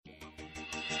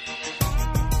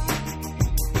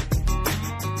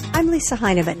I'm Lisa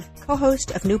Heineman,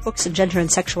 co-host of New Books in Gender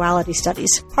and Sexuality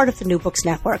Studies, part of the New Books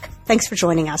Network. Thanks for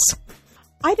joining us.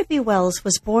 Ida B. Wells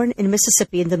was born in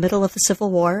Mississippi in the middle of the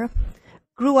Civil War,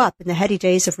 grew up in the heady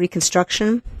days of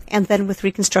Reconstruction, and then with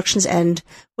Reconstruction's end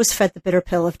was fed the bitter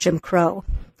pill of Jim Crow.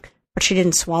 But she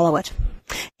didn't swallow it.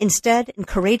 Instead, in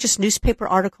courageous newspaper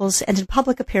articles and in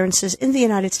public appearances in the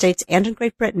United States and in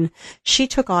Great Britain, she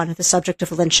took on the subject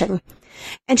of lynching,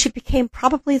 and she became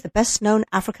probably the best-known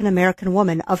African-American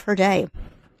woman of her day.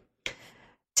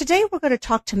 Today we're going to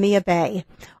talk to Mia Bay,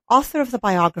 author of the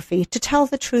biography To Tell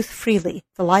the Truth Freely,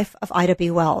 The Life of Ida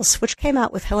B. Wells, which came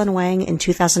out with Helen Wang in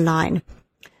 2009.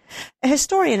 A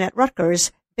historian at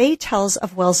Rutgers, Bay tells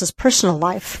of Wells's personal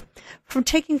life, from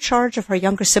taking charge of her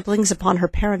younger siblings upon her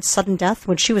parents' sudden death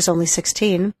when she was only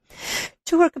 16,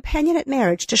 to her companionate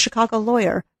marriage to Chicago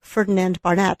lawyer Ferdinand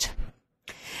Barnett.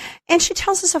 And she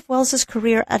tells us of Wells's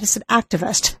career as an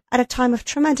activist at a time of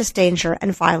tremendous danger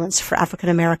and violence for African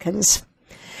Americans.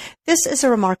 This is a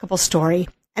remarkable story,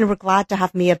 and we're glad to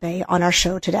have Mia Bay on our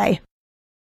show today.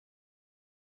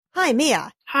 Hi,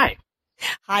 Mia. Hi.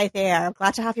 Hi there. I'm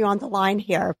glad to have you on the line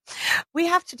here. We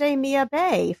have today Mia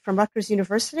Bay from Rutgers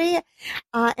University,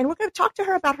 and we're going to talk to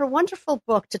her about her wonderful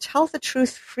book, To Tell the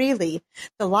Truth Freely,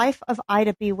 The Life of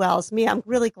Ida B. Wells. Mia, I'm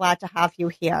really glad to have you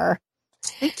here.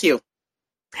 Thank you.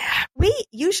 We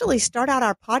usually start out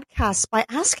our podcasts by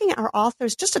asking our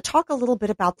authors just to talk a little bit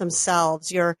about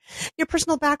themselves, your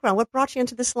personal background, what brought you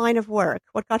into this line of work,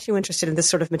 what got you interested in this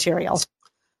sort of material.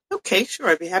 Okay, sure.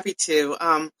 I'd be happy to.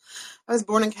 I was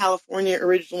born in California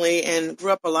originally and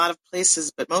grew up a lot of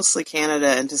places, but mostly Canada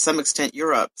and to some extent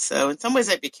Europe. So in some ways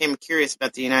I became curious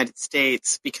about the United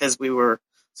States because we were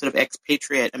sort of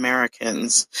expatriate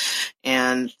Americans.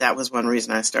 And that was one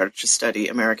reason I started to study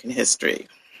American history.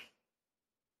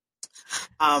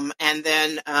 And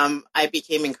then I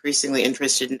became increasingly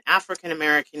interested in African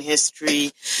American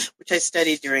history, which I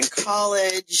studied during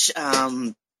college.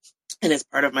 And as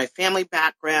part of my family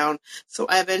background. So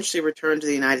I eventually returned to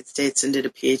the United States and did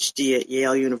a PhD at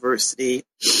Yale University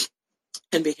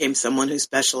and became someone who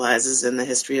specializes in the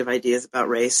history of ideas about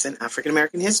race and African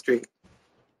American history.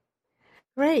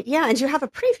 Great. Yeah. And you have a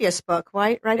previous book,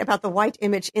 right, about the white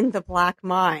image in the black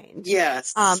mind.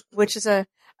 Yes. Which is a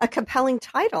compelling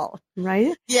title,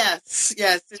 right? Yes.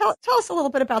 Tell us a little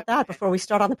bit about that before we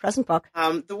start on the present book.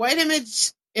 The White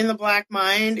Image in the Black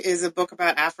Mind is a book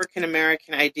about African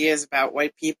American ideas about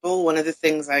white people. One of the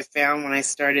things I found when I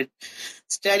started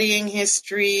studying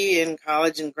history in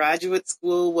college and graduate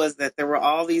school was that there were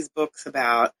all these books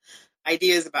about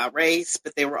ideas about race,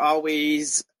 but they were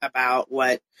always about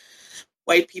what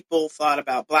white people thought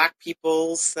about black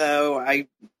people. So I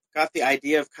got the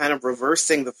idea of kind of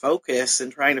reversing the focus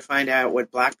and trying to find out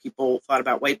what black people thought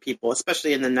about white people,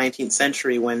 especially in the 19th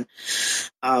century when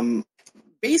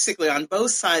basically on both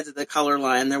sides of the color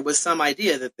line, there was some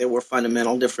idea that there were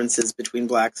fundamental differences between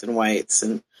blacks and whites.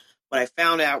 And what I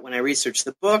found out when I researched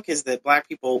the book is that black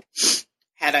people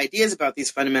had ideas about these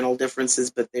fundamental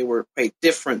differences, but they were quite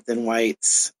different than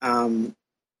whites. So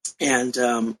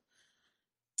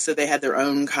they had their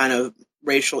own kind of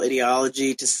racial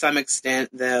ideology to some extent,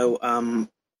 though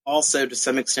also to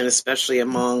some extent, especially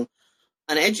among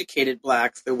uneducated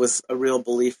blacks, there was a real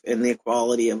belief in the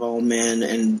equality of all men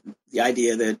and the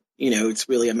idea that, it's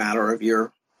really a matter of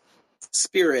your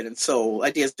spirit and soul,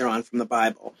 ideas drawn from the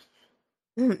Bible.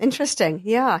 Interesting.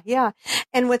 Yeah.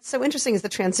 And what's so interesting is the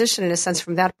transition, in a sense,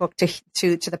 from that book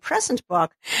to the present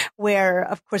book, where,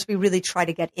 of course, we really try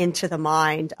to get into the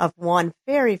mind of one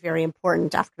very, very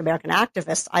important African-American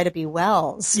activist, Ida B.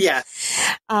 Wells.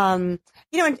 Yes. And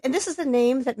this is a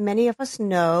name that many of us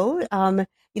know,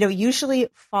 usually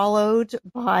followed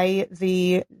by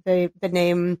the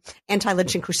name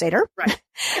Anti-Lynching Crusader. Right.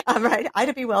 Right.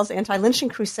 Ida B. Wells, Anti-Lynching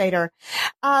Crusader.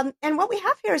 And what we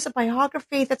have here is a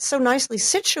biography that's so nicely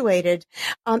situated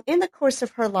in the course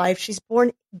of her life. She's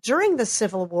born during the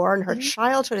Civil War, and her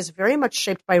childhood is very much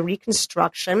shaped by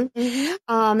Reconstruction.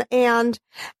 And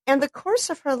the course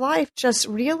of her life just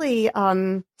really,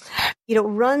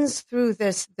 runs through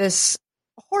this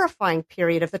horrifying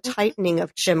period of the tightening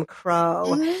of Jim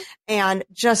Crow and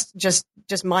just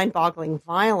mind-boggling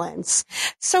violence.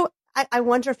 So I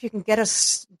wonder if you can get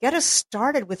us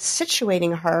started with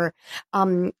situating her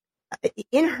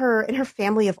in her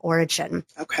family of origin.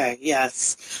 Okay,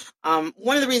 yes.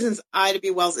 One of the reasons Ida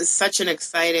B. Wells is such an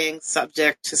exciting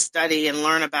subject to study and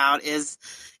learn about is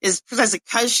precisely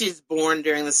because she's born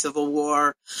during the Civil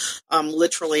War,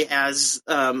 literally as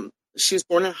she was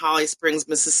born in Holly Springs,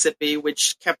 Mississippi,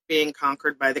 which kept being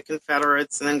conquered by the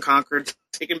Confederates and then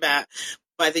taken back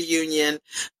by the Union.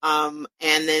 And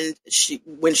then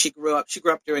when she grew up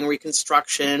during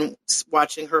Reconstruction,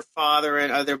 watching her father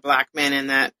and other black men in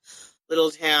that little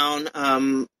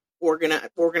town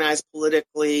organize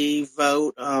politically,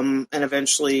 vote, and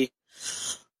eventually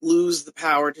lose the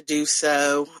power to do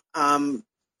so.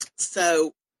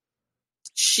 So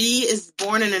she is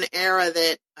born in an era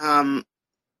that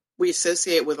we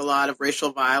associate with a lot of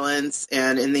racial violence,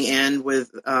 and in the end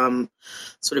with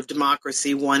sort of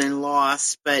democracy won and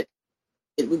lost. But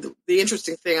the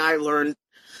interesting thing I learned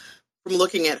from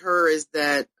looking at her is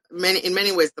that in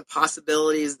many ways the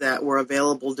possibilities that were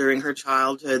available during her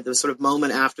childhood, the sort of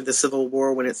moment after the Civil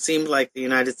War when it seemed like the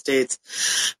United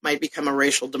States might become a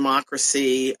racial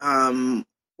democracy,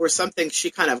 were something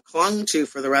she kind of clung to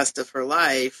for the rest of her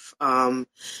life, and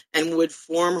would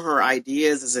form her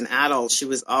ideas as an adult. She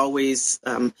was always,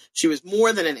 she was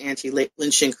more than an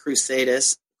anti-lynching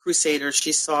crusader.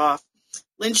 She saw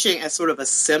lynching as sort of a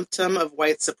symptom of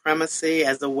white supremacy,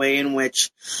 as a way in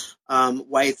which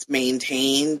whites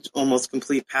maintained almost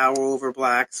complete power over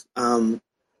blacks.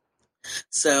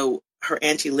 So her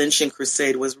anti-lynching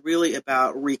crusade was really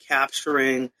about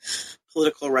recapturing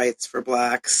political rights for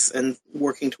blacks and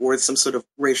working towards some sort of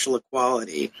racial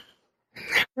equality.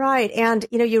 Right. And,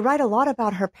 you write a lot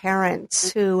about her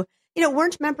parents who,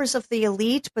 weren't members of the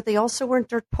elite, but they also weren't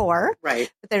dirt poor. Right.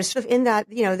 But they're sort of in that,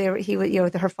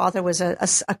 her father was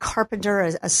a carpenter,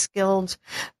 a skilled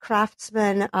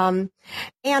craftsman.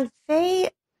 And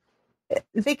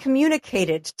they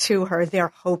communicated to her their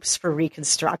hopes for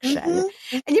Reconstruction.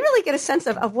 Mm-hmm. And you really get a sense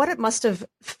of what it must have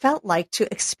felt like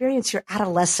to experience your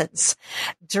adolescence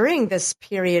during this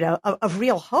period of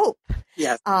real hope.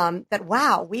 Yes. That,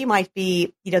 wow, we might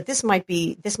be, this might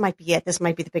be it. This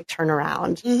might be the big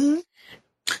turnaround. Mm-hmm.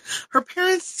 Her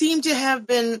parents seem to have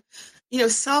been,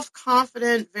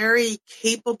 self-confident, very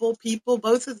capable people.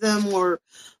 Both of them were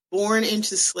born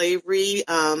into slavery,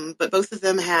 but both of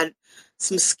them had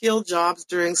some skilled jobs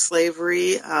during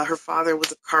slavery. Her father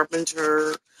was a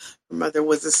carpenter. Her mother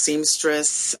was a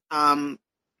seamstress.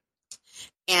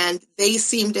 And they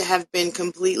seem to have been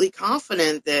completely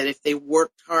confident that if they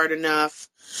worked hard enough,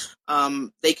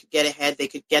 they could get ahead. They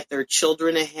could get their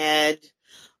children ahead.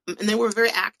 And they were very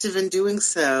active in doing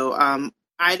so.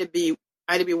 Ida B.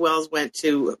 Wells went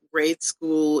to grade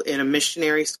school in a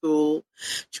missionary school.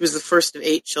 She was the first of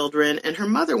 8 children, and her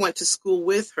mother went to school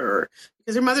with her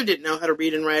because her mother didn't know how to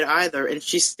read and write either. And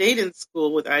she stayed in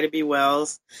school with Ida B.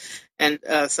 Wells and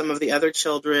some of the other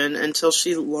children until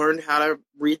she learned how to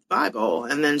read the Bible.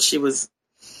 And then she was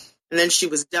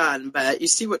done. But you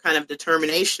see what kind of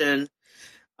determination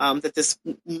that this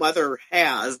mother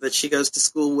has, that she goes to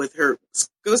school with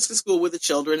the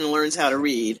children and learns how to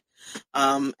read.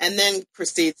 And then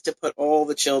proceeds to put all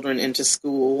the children into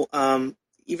school,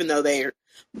 even though they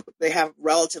have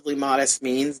relatively modest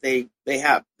means. They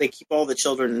keep all the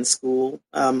children in school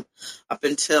up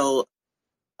until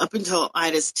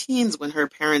Ida's teens, when her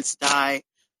parents die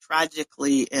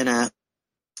tragically in a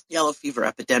yellow fever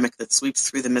epidemic that sweeps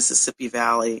through the Mississippi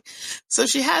Valley. So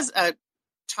she has a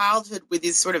childhood with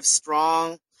these sort of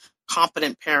strong,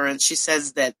 competent parents. She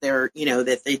says that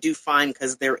that they do fine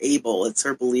because they're able. It's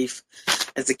her belief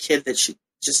as a kid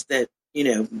that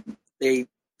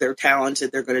they're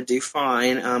talented, they're going to do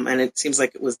fine. And it seems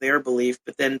like it was their belief,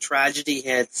 but then tragedy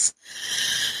hits.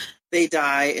 They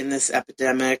die in this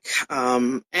epidemic,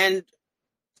 and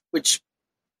which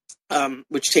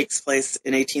takes place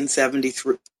in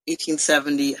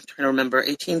 1870. I'm trying to remember,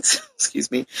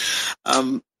 excuse me.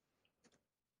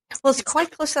 Well, it's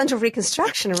quite close then to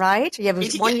Reconstruction, right? You have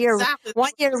 1 year. Exactly.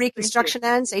 1 year Reconstruction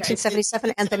ends,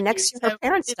 1877, and the next year her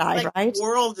parents die, right? The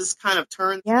world is kind of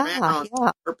turned around.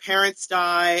 Yeah. Her parents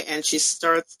die, and she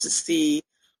starts to see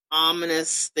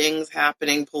ominous things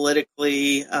happening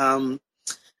politically, and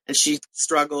she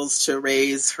struggles to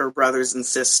raise her brothers and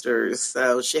sisters.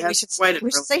 So she has we should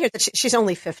say here that she's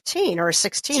only 15 or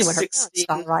 16 when her parents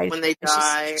die, right? When they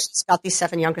die. She's got these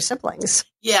 7 younger siblings.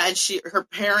 Yeah, and her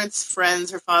parents'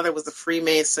 friends, her father was a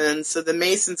Freemason, so the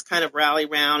Masons kind of rally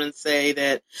around and say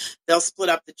that they'll split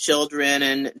up the children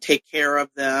and take care of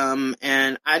them.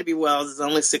 And Ida B. Wells is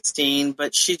only 16,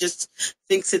 but she just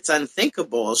thinks it's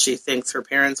unthinkable. She thinks her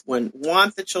parents wouldn't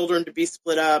want the children to be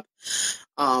split up,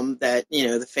 that,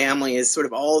 the family is sort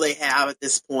of all they have at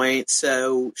this point.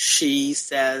 So she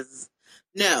says,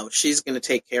 no, she's going to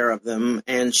take care of them.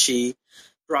 And she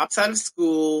drops out of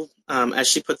school. As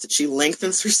she puts it, she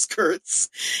lengthens her skirts,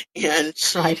 and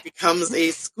she becomes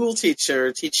a school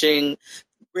teacher, teaching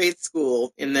grade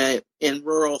school in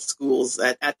rural schools.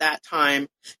 At that time,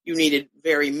 you needed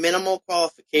very minimal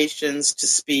qualifications to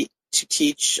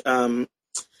teach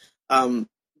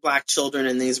Black children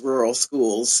in these rural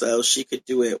schools, so she could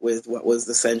do it with what was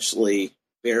essentially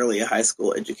barely a high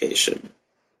school education.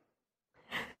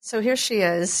 So here she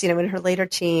is, in her later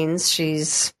teens.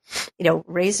 She's,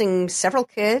 raising several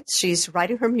kids. She's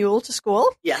riding her mule to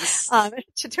school. Yes.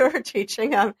 To do her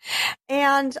teaching.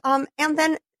 And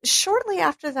then shortly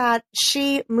after that,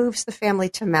 she moves the family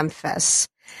to Memphis.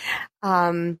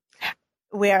 And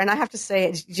I have to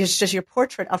say, just your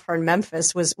portrait of her in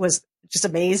Memphis was just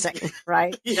amazing,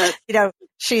 right? Yes.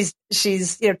 She's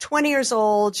 20 years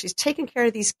old. She's taking care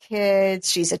of these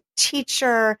kids. She's a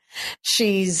teacher.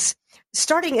 She's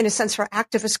starting, in a sense, her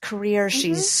activist career. Mm-hmm.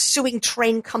 She's suing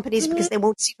train companies because they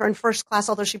won't see her in first class,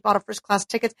 although she bought a first class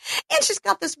ticket. And she's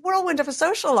got this whirlwind of a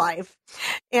social life.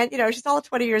 And, she's all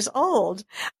 20 years old.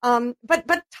 But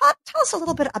tell us a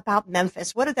little bit about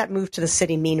Memphis. What did that move to the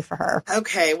city mean for her?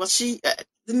 Okay. Well,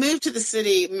 the move to the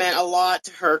city meant a lot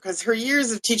to her because her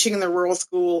years of teaching in the rural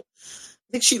school,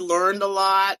 I think she learned a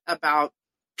lot about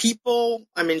people.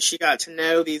 I mean, she got to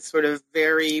know these sort of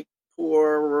very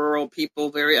poor rural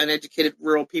people, very uneducated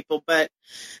rural people, but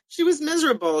she was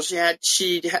miserable. The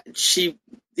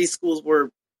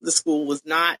school was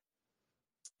not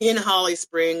in Holly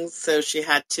Springs, so she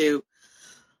had to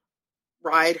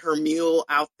ride her mule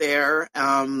out there.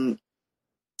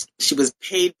 She was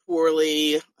paid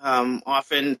poorly,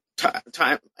 often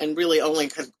time, and really only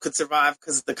could survive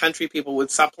because the country people would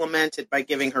supplement it by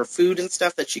giving her food and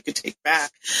stuff that she could take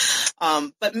back.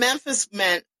 But Memphis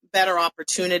meant better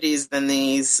opportunities than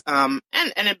these, and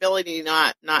an ability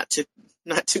not to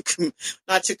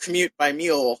commute by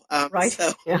mule. Right.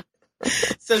 So, yeah.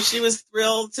 So she was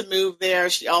thrilled to move there.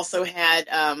 She also had,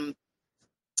 I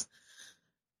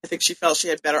think she felt she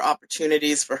had better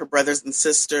opportunities for her brothers and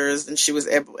sisters, and she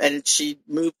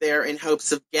moved there in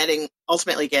hopes of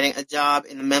ultimately getting a job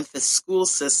in the Memphis school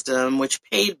system, which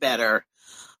paid better.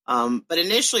 But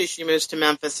initially she moves to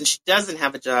Memphis and she doesn't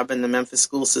have a job in the Memphis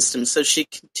school system, so she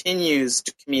continues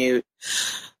to commute,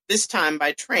 this time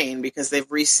by train, because they've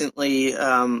recently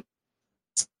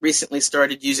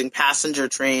started using passenger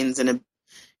trains in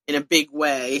a big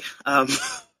way.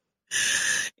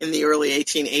 In the early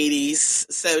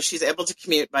 1880s. So she's able to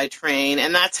commute by train,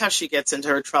 and that's how she gets into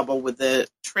her trouble with the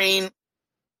train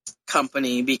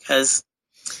company, because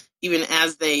even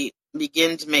as they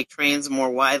begin to make trains more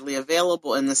widely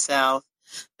available in the South,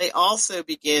 they also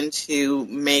begin to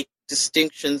make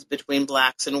distinctions between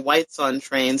blacks and whites on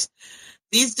trains.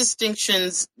 These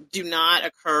distinctions do not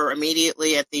occur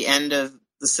immediately at the end of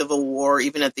the Civil War,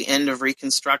 even at the end of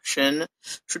Reconstruction.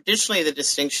 Traditionally, the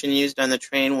distinction used on the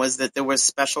train was that there were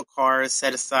special cars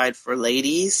set aside for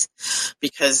ladies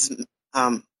because,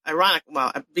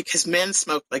 because men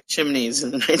smoked like chimneys in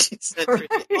the 19th century.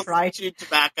 They also chewed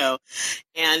tobacco.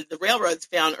 And the railroads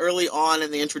found early on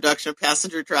in the introduction of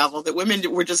passenger travel that women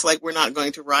were just like, we're not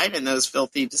going to ride in those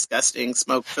filthy, disgusting,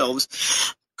 smoke-filled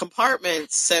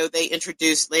compartments, so they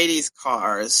introduced ladies'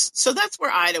 cars. So that's where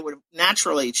Ida would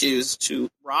naturally choose to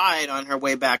ride on her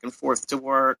way back and forth to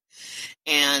work.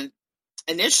 And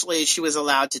initially she was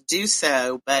allowed to do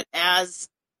so, but as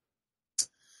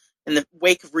in the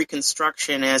wake of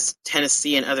Reconstruction, as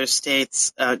Tennessee and other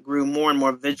states grew more and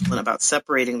more vigilant about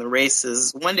separating the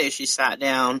races, one day she sat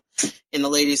down in the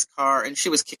ladies' car and she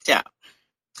was kicked out.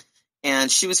 And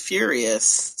she was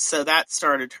furious, so that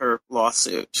started her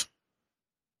lawsuit.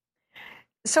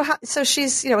 So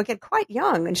she's, again, quite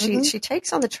young, and she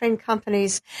takes on the train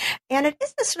companies, and it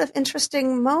is this sort of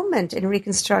interesting moment in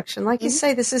Reconstruction. Like you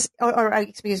say, this is,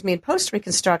 in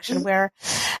post-Reconstruction, where,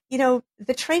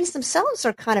 the trains themselves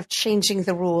are kind of changing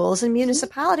the rules, and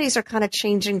municipalities are kind of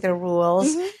changing their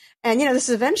rules. And, this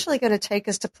is eventually going to take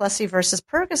us to Plessy versus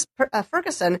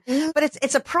Ferguson, but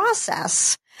it's a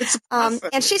process.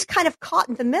 And she's kind of caught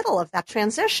in the middle of that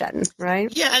transition,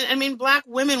 right? Yeah, and I mean, black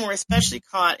women were especially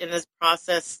caught in this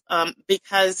process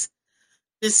because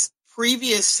this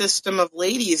previous system of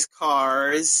ladies'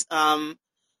 cars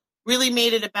really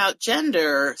made it about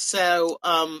gender. So,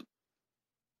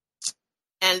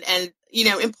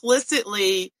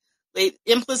 implicitly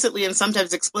and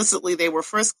sometimes explicitly, they were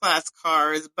first-class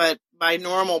cars, but by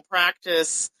normal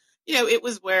practice, it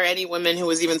was where any woman who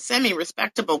was even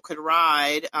semi-respectable could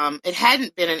ride. It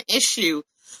hadn't been an issue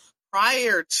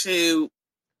prior to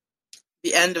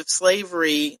the end of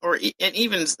slavery, and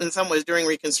even in some ways during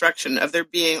Reconstruction, of there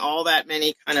being all that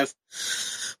many kind of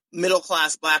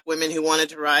middle-class black women who wanted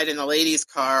to ride in the ladies'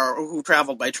 car or who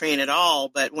traveled by train at all.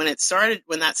 But when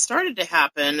that started to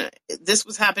happen, this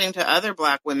was happening to other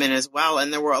black women as well.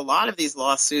 And there were a lot of these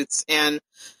lawsuits, and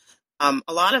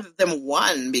a lot of them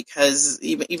won because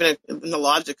even in the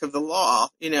logic of the law,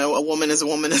 a woman is a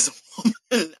woman is a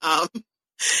woman.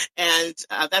 And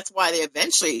that's why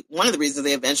one of the reasons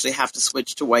they eventually have to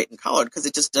switch to white and colored, because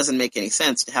it just doesn't make any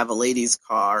sense to have a ladies'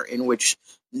 car in which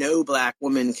no black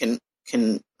woman can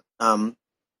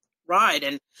ride.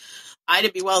 And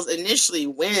Ida B. Wells initially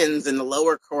wins in the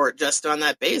lower court just on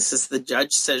that basis. The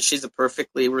judge says she's a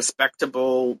perfectly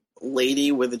respectable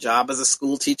lady with a job as a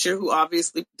school teacher who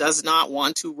obviously does not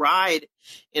want to ride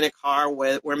in a car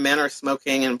where men are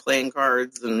smoking and playing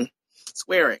cards and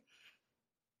swearing.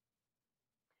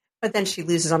 But then she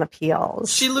loses on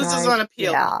appeals. She loses on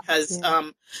appeal because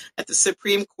at the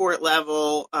Supreme Court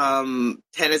level,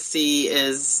 Tennessee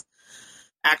is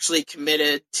actually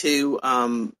committed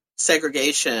to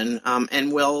segregation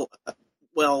and will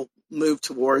move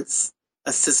towards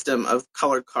a system of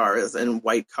colored cars and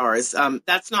white cars.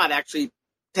 That's not actually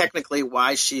technically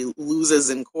why she loses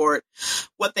in court.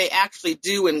 What they actually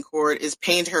do in court is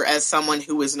paint her as someone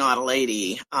who is not a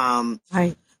lady.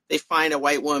 Right. They find a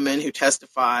white woman who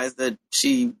testifies that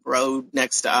she rode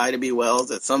next to Ida B. Wells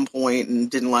at some point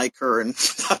and didn't like her and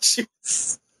thought she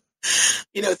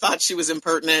was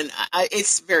impertinent.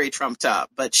 It's very trumped up,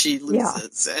 but she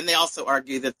loses. Yeah. And they also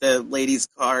argue that the ladies'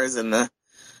 cars and the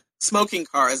smoking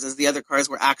cars, as the other cars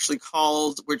were actually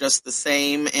called, were just the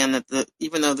same, and that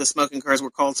even though the smoking cars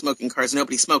were called smoking cars,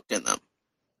 nobody smoked in them.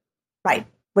 Right.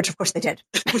 Which of course they did.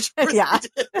 Yeah.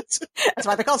 That's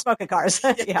why they're called smoking cars.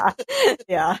 Yeah.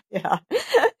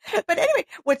 But anyway,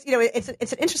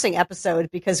 it's an interesting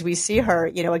episode because we see her,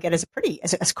 again,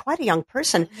 as quite a young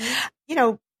person.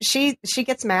 Mm-hmm. She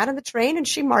gets mad on the train and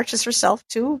she marches herself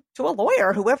to a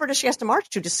lawyer, whoever it is she has to march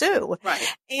to sue.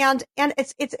 Right. And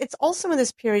it's also in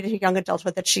this period of young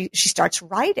adulthood that she starts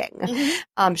writing.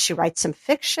 Mm-hmm. She writes some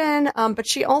fiction, but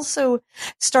she also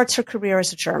starts her career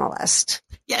as a journalist.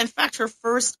 Yeah, in fact, her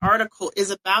first article is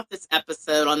about this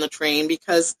episode on the train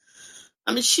because,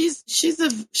 I mean, she's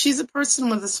a person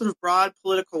with a sort of broad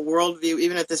political worldview,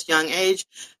 even at this young age.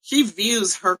 She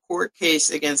views her court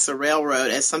case against the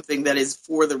railroad as something that is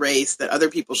for the race, that other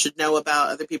people should know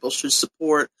about, other people should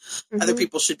support, mm-hmm. other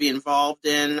people should be involved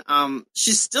in.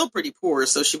 She's still pretty poor,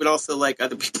 so she would also like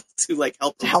other people to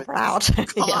help her out.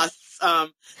 Costs.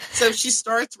 So she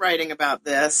starts writing about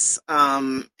this,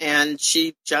 and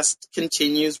she just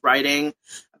continues writing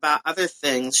about other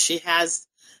things. She has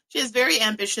very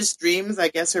ambitious dreams. I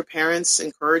guess her parents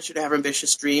encourage her to have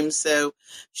ambitious dreams. So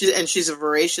she's a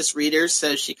voracious reader.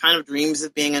 So she kind of dreams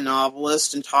of being a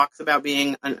novelist and talks about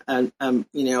being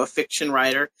a fiction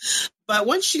writer. But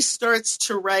once she starts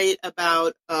to write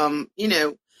about,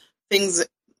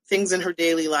 things in her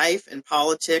daily life and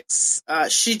politics,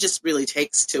 she just really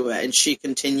takes to it, and she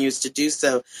continues to do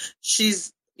so.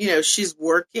 She's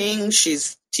working,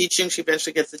 she's teaching. She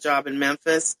eventually gets a job in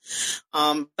Memphis,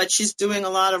 but she's doing a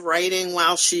lot of writing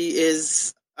while she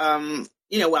is,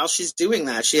 while she's doing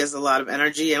that. She has a lot of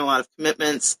energy and a lot of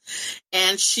commitments,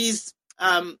 and she's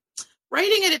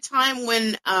writing at a time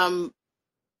when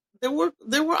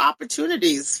there were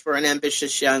opportunities for an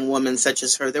ambitious young woman such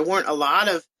as her. There weren't a lot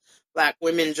of Black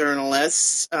women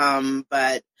journalists,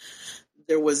 but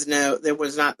there was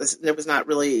not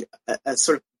really a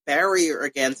sort of barrier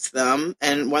against them.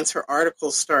 And once her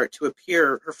articles start to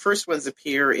appear, her first ones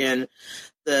appear in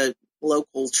the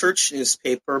local church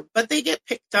newspaper, but they get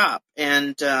picked up.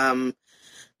 And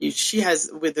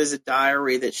there's a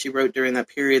diary that she wrote during that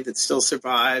period that still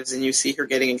survives, and you see her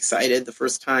getting excited the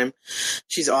first time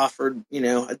she's offered,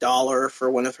 $1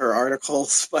 for one of her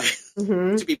articles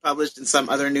mm-hmm. to be published in some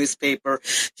other newspaper.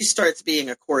 She starts being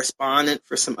a correspondent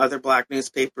for some other Black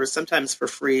newspapers, sometimes for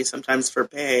free, sometimes for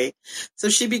pay. So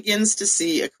she begins to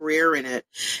see a career in it.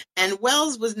 And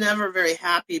Wells was never very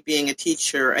happy being a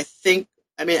teacher, and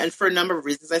for a number of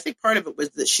reasons. I think part of it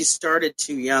was that she started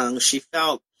too young. She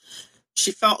felt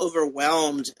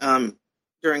overwhelmed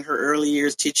during her early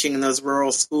years teaching in those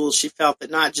rural schools. She felt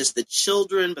that not just the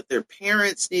children, but their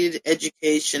parents needed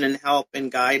education and help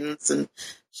and guidance. And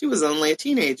she was only a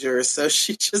teenager, so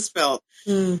she just felt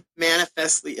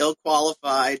manifestly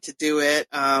ill-qualified to do it.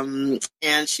 And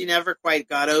she never quite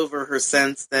got over her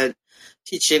sense that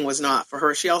teaching was not for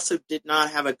her. She also did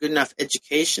not have a good enough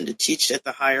education to teach at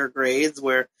the higher grades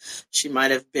where she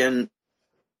might have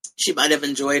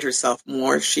enjoyed herself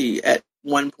more. She, at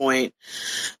one point,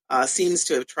 seems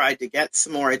to have tried to get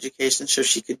some more education so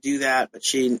she could do that, but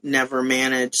she never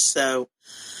managed. So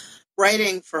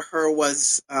writing for her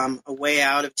was a way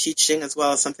out of teaching, as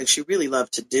well as something she really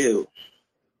loved to do.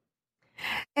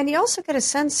 And you also get a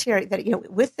sense here that,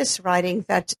 with this writing,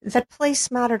 that place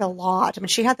mattered a lot. I mean,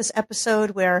 she had this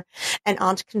episode where an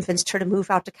aunt convinced her to move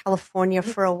out to California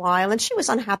for a while, and she was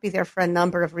unhappy there for a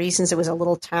number of reasons. It was a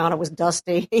little town. It was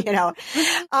dusty,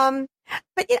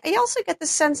 But you also get the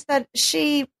sense that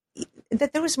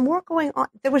that there was more going on.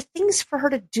 There were things for her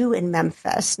to do in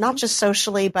Memphis, not just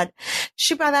socially, but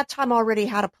she by that time already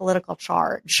had a political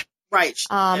charge. Right.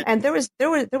 And there was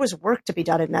work to be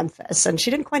done in Memphis, and she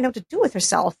didn't quite know what to do with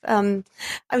herself. I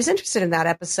was interested in that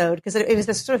episode because it was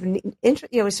this sort of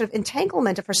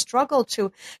entanglement of her struggle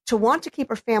to want to keep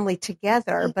her family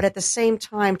together, but at the same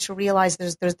time to realize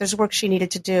there's work she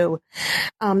needed to do.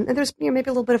 And there's maybe a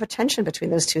little bit of a tension between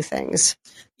those two things.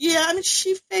 Yeah, I mean,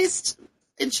 she faced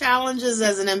challenges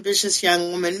as an ambitious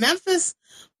young woman. Memphis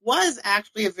was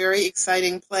actually a very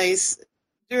exciting place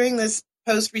during this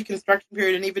post-Reconstruction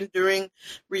period, and even during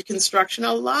Reconstruction.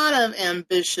 A lot of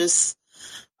ambitious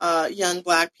young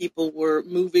Black people were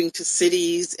moving to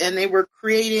cities, and they were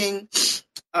creating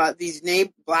these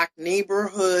Black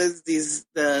neighborhoods.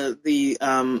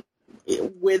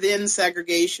 Within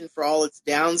segregation, for all its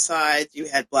downsides, you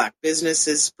had Black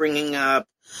businesses springing up,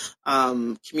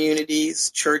 communities,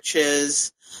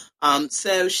 churches.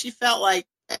 So she felt like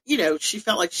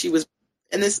she was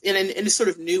in a sort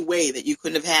of new way that you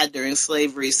couldn't have had during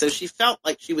slavery. So she felt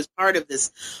like she was part of this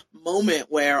moment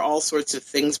where all sorts of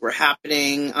things were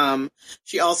happening.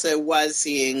 She also was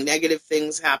seeing negative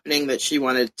things happening that she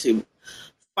wanted to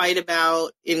fight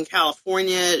about. In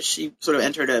California, she sort of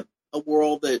entered a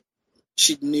world that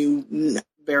she knew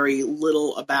very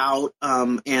little about,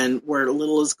 and where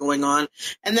little is going on.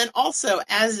 And then also,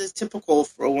 as is typical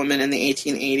for a woman in the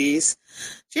 1880s,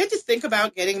 she had to think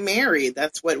about getting married.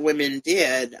 That's what women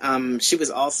did. She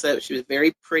was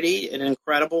very pretty, an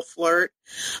incredible flirt.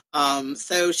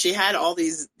 So she had all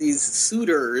these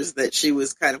suitors that she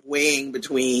was kind of weighing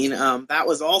between. That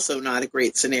was also not a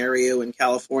great scenario in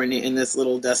California, in this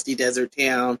little dusty desert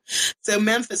town. So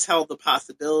Memphis held the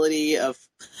possibility of,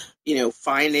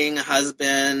 finding a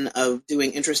husband, of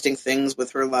doing interesting things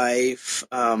with her life.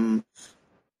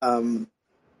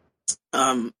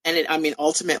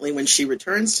 Ultimately, when she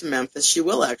returns to Memphis, she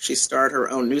will actually start her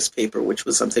own newspaper, which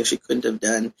was something she couldn't have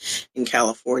done in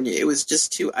California. It was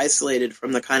just too isolated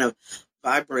from the kind of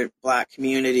vibrant Black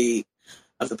community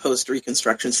of the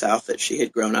post-Reconstruction South that she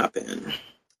had grown up in.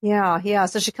 Yeah.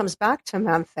 So she comes back to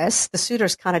Memphis. The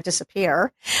suitors kind of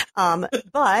disappear,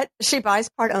 but she buys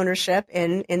part ownership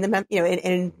in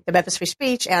the Memphis Free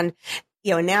Speech, and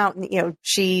now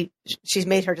she's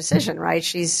made her decision, right?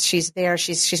 She's there.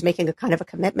 She's making a kind of a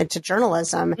commitment to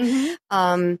journalism,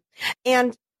 and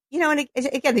again,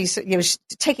 she's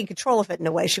taking control of it in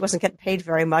a way. She wasn't getting paid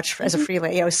very much as a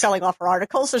freelance, selling off her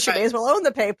articles, so she may as well own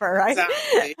the paper, right?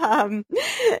 Exactly.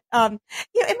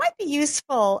 It might be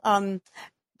useful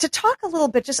to talk a little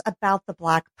bit just about the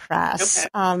Black press.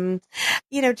 Okay.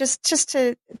 Just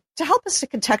to help us to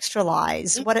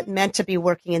contextualize what it meant to be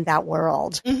working in that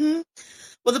world. Mm-hmm.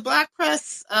 Well, the Black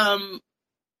press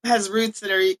has roots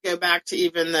that go back to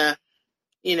even the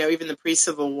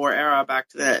pre-Civil War era, back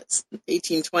to the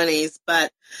 1820s.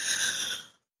 But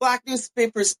Black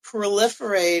newspapers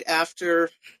proliferate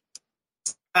after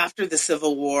the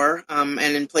Civil War, and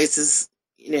in places,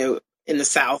 in the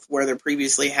South where there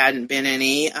previously hadn't been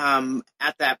any.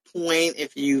 At that point,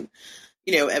 if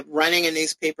running a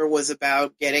newspaper was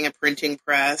about getting a printing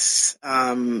press,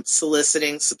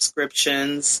 soliciting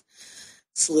subscriptions,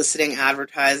 soliciting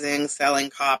advertising,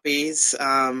 selling copies,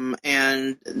 and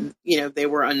there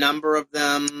were a number of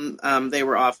them.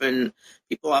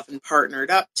 People often partnered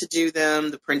up to do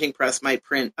them. The printing press might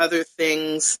print other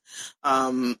things.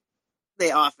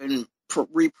 They often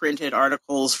reprinted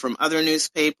articles from other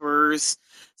newspapers.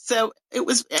 So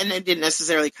it didn't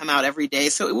necessarily come out every day.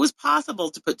 So it was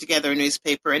possible to put together a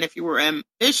newspaper. And if you were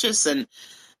ambitious and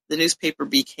the newspaper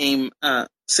became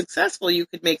successful, you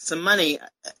could make some money.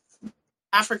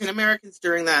 African Americans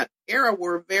during that era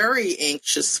were very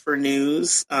anxious for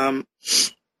news.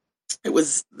 It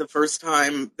was the first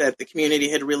time that the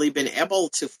community had really been able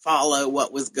to follow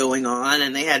what was going on,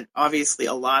 and they had obviously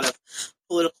a lot of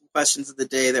political questions of the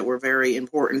day that were very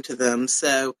important to them.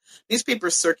 So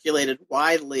newspapers circulated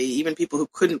widely. Even people who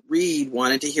couldn't read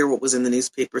wanted to hear what was in the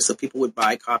newspaper, so people would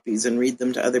buy copies and read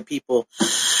them to other people.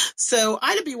 So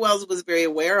Ida B. Wells was very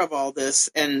aware of all this,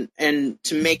 and to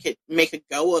make a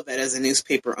go of it as a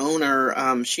newspaper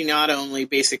owner, she not only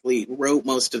basically wrote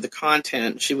most of the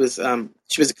content, she was a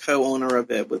co-owner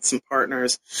of it with some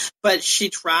partners, but she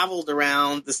traveled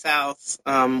around the South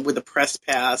with a press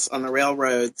pass on the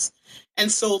railroads and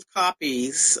sold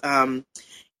copies. And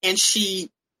she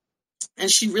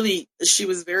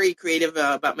was very creative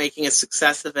about making a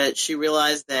success of it. She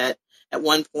realized that at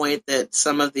one point that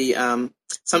some of the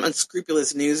some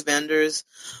unscrupulous news vendors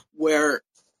were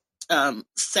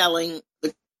pretending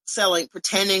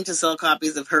to sell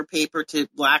copies of her paper to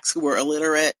Blacks who were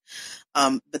illiterate.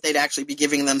 but they'd actually be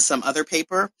giving them some other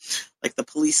paper, like the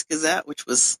Police Gazette, which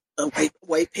was a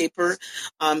white paper.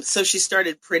 So she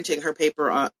started printing her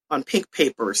paper on pink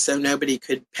paper so nobody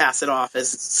could pass it off as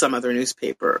some other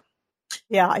newspaper.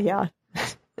 Yeah, yeah.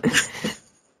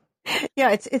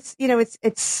 Yeah,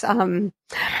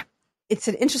 it's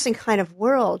an interesting kind of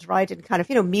world, right? And kind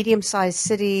of, medium-sized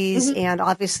cities, Mm-hmm. and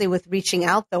obviously with reaching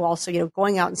out, though, also,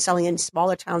 going out and selling in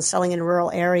smaller towns, selling in rural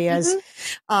areas,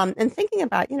 and thinking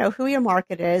about, who your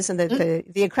market is and the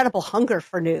incredible hunger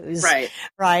for news.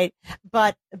 Right.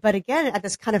 But again, at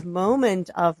this kind of moment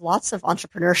of lots of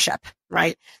entrepreneurship,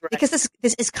 right? Because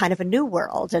this is kind of a new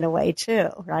world in a way too,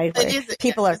 right? Where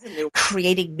people are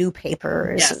creating new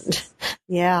papers. Yes. And,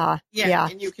 yeah.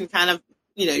 And you can kind of,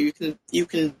 you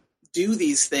can do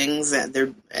these things that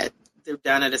they're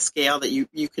done at a scale that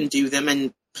you can do them,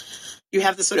 and you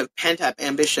have the sort of pent up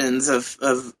ambitions of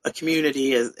a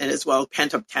community and as well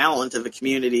pent up talent of a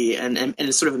community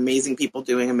and sort of amazing people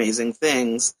doing amazing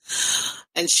things.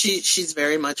 And she's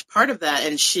very much part of that.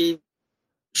 And she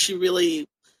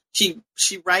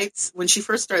writes, when she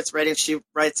first starts writing, she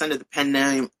writes under the pen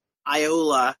name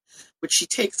Iola, which she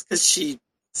takes because she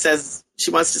says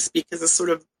she wants to speak as a sort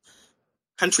of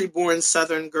country-born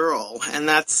Southern girl, and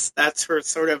that's her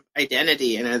sort of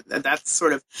identity, and that's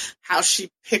sort of how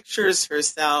she pictures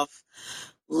herself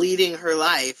leading her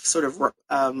life, sort of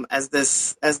as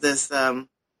this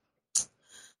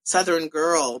Southern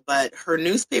girl. But her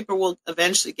newspaper will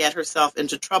eventually get herself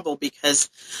into trouble because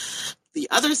the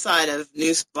other side of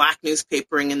black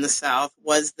newspapering in the South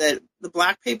was that the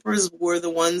black papers were the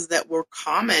ones that were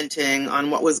commenting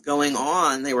on what was going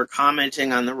on. They were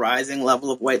commenting on the rising level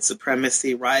of white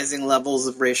supremacy, rising levels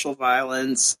of racial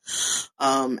violence,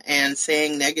 and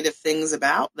saying negative things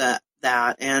about that.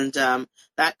 And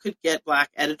that could get black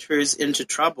editors into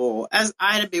trouble. As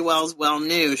Ida B. Wells well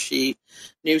knew, she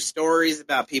knew stories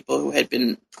about people who had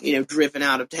been, driven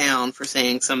out of town for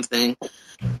saying something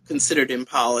considered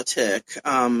impolitic.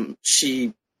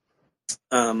 She,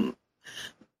 as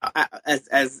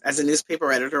a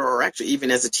newspaper editor, or actually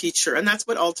even as a teacher, and that's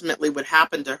what ultimately would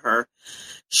happen to her.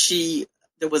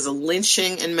 There was a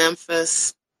lynching in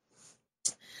Memphis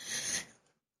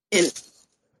in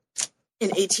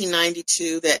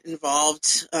 1892 that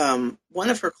involved one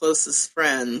of her closest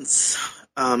friends,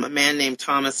 a man named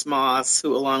Thomas Moss,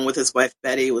 who, along with his wife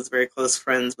Betty, was very close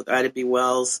friends with Ida B.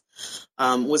 Wells,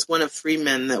 was one of three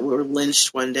men that were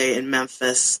lynched one day in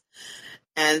Memphis.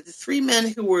 And the three men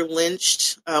who were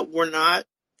lynched were not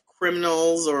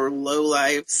criminals or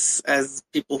lowlifes, as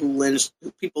people who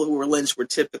were lynched were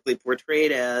typically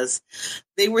portrayed as.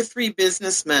 They were three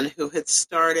businessmen who had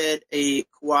started a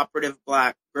cooperative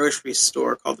black grocery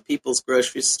store called the People's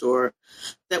Grocery Store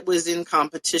that was in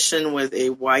competition with a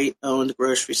white-owned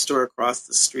grocery store across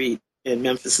the street in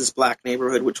Memphis's black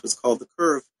neighborhood, which was called the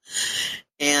Curve.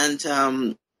 And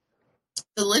the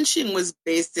lynching was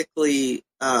basically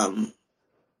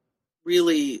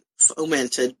really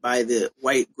fomented by the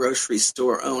white grocery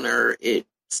store owner. It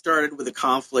started with a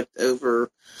conflict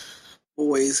over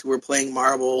boys who were playing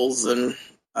marbles, and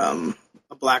a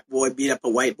black boy beat up a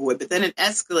white boy. But then it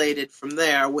escalated from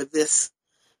there with this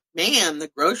man, the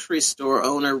grocery store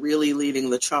owner, really leading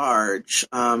the charge.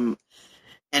 And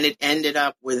it ended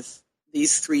up with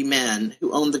these three men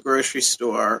who owned the grocery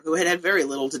store, who had very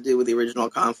little to do with the original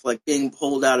conflict, being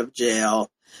pulled out of jail,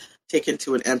 taken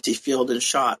to an empty field and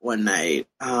shot one night.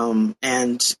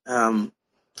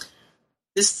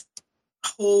 This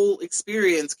whole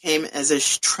experience came as a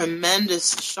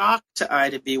tremendous shock to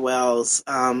Ida B. Wells.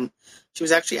 She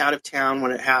was actually out of town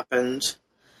when it happened,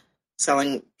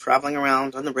 traveling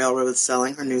around on the railroad,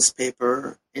 selling her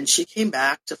newspaper, and she came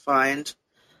back to find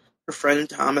her friend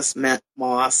Thomas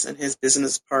Moss and his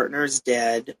business partners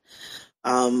dead.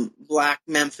 Black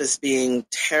Memphis being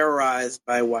terrorized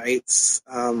by whites.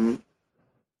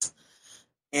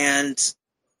 And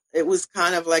it was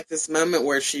kind of like this moment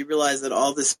where she realized that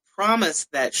all this promise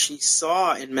that she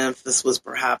saw in Memphis was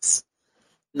perhaps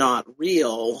not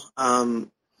real.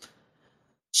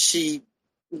 She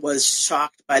was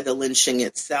shocked by the lynching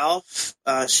itself.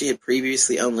 She had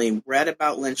previously only read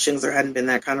about lynchings. There hadn't been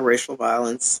that kind of racial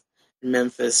violence in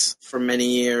Memphis for many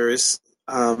years,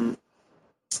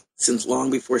 since long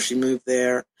before she moved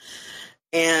there.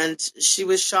 And she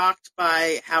was shocked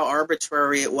by how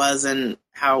arbitrary it was and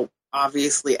how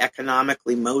obviously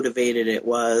economically motivated it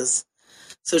was.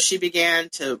 So she began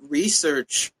to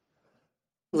research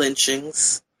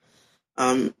lynchings,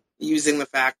 using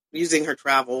her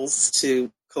travels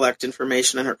to collect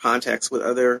information and her contacts with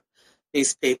other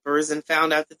newspapers, and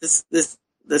found out that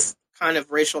this kind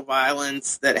of racial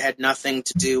violence that had nothing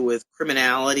to do with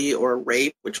criminality or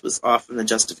rape, which was often the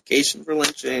justification for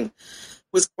lynching,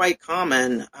 was quite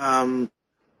common.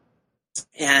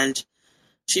 And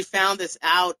she found this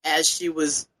out as she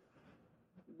was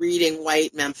reading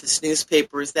white Memphis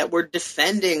newspapers that were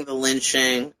defending the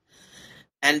lynching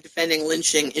and defending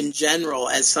lynching in general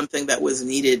as something that was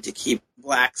needed to keep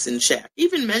blacks in check.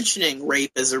 Even mentioning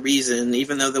rape as a reason,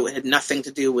 even though it had nothing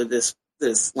to do with this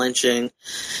lynching.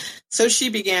 So she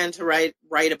began to write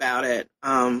about it.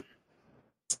 And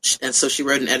so she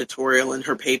wrote an editorial in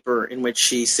her paper in which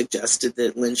she suggested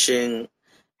that lynching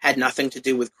had nothing to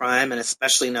do with crime and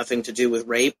especially nothing to do with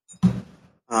rape.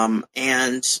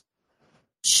 And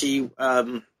she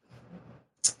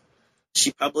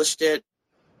published it.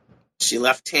 She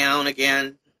left town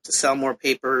again to sell more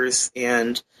papers,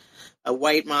 and a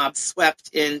white mob swept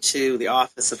into the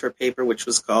office of her paper, which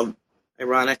was called,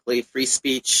 ironically, Free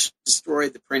Speech,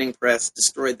 destroyed the printing press,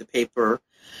 destroyed the paper,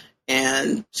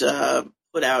 and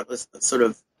put out a sort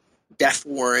of death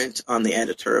warrant on the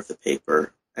editor of the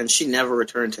paper. And she never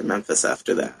returned to Memphis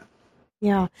after that.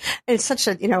 Yeah, it's such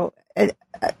a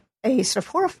a sort of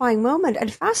horrifying moment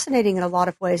and fascinating in a lot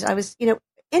of ways. I was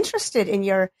interested in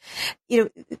your,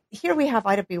 here we have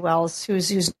Ida B. Wells,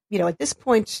 who's at this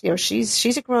point,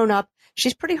 she's a grown up.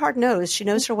 She's pretty hard nosed. She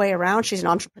knows her way around. She's an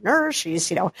entrepreneur.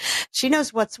 She's, she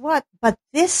knows what's what. But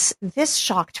this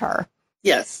shocked her.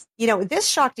 Yes. This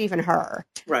shocked even her.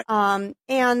 Right.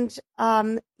 And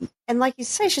like you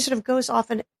say, she sort of goes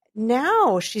off, and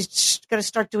now she's going to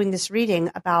start doing this reading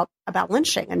about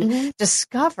lynching and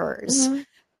discovers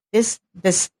this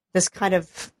kind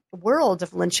of world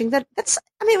of lynching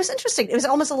it was interesting. It was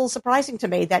almost a little surprising to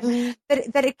me that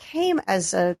it came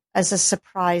as a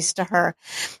surprise to her.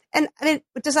 And I mean,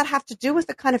 does that have to do with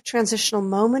the kind of transitional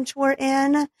moment we're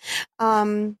in?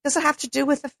 Does it have to do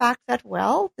with the fact that,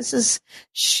 well,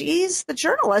 she's the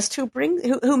journalist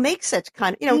who makes it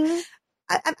kind of,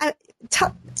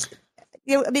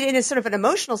 in a sort of an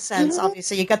emotional sense,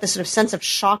 obviously, you get this sort of sense of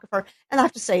shock of her. And I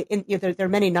have to say, there are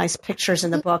many nice pictures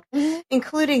in the book,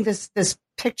 including this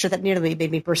picture that nearly made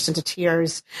me burst into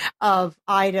tears of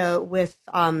Ida with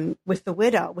the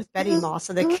widow, with Betty Moss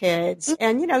and the kids.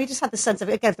 And, you just have the sense of,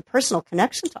 again, the personal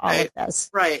connection to all of this.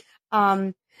 Right.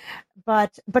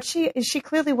 But she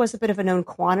clearly was a bit of a known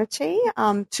quantity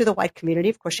to the white community.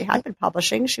 Of course, she had been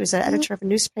publishing. She was an editor of a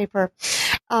newspaper.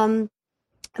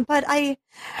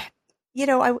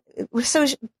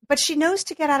 But she knows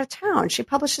to get out of town. She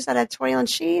publishes that editorial, and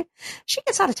she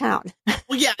gets out of town.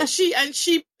 Well, yeah, she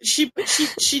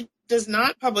does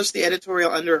not publish the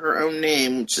editorial under her own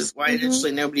name, which is why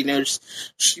initially nobody knows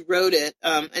she wrote it.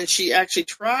 And she actually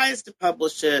tries to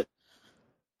publish it.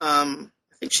 I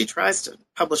think she tries to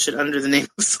publish it under the name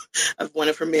of one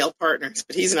of her male partners,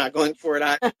 but he's not going for it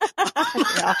either.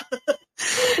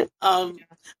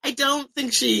 I don't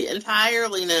think she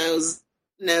entirely knows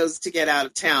to get out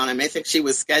of town. I mean, I think she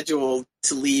was scheduled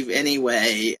to leave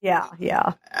anyway. Yeah.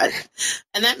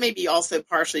 And that may be also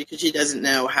partially because she doesn't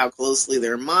know how closely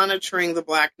they're monitoring the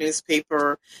black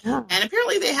newspaper. Yeah. And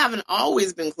apparently they haven't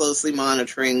always been closely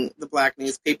monitoring the black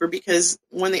newspaper, because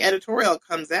when the editorial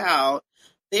comes out,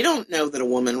 they don't know that a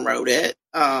woman wrote it.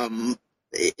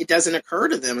 It doesn't occur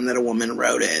to them that a woman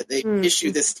wrote it. They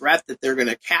issue this threat that they're going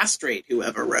to castrate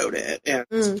whoever wrote it.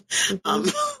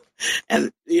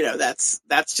 And that's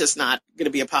just not going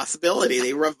to be a possibility.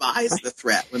 They revise the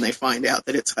threat when they find out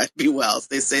that it's Ida B. Wells.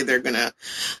 They say they're going to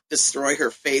destroy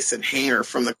her face and hang her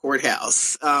from the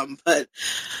courthouse.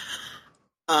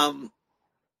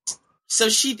 So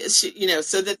she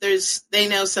so that they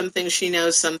know some things, she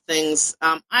knows some things.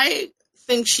 I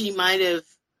think she might have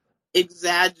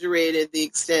exaggerated the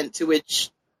extent to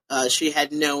which she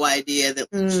had no idea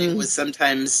that lynching was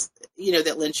sometimes,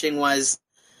 that lynching was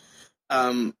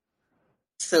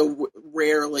so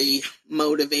rarely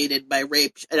motivated by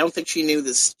rape. I don't think she knew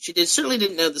this. She certainly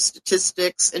didn't know the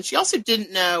statistics, and she also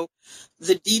didn't know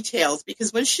the details,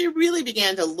 because when she really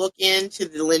began to look into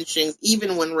the lynchings,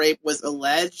 even when rape was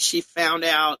alleged, she found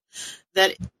out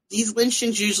that these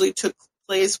lynchings usually took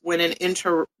place when an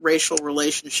interracial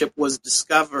relationship was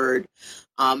discovered,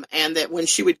 and that when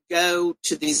she would go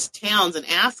to these towns and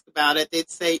ask about it, they'd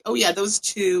say, "Oh yeah, those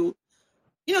two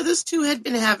had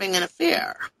been having an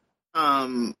affair."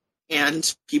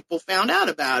 And people found out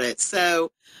about it.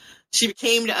 So she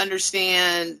came to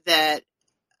understand that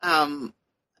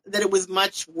that it was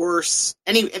much worse.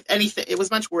 It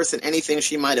was much worse than anything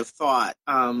she might have thought.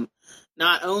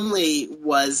 Not only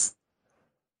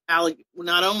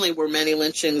were many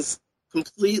lynchings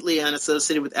completely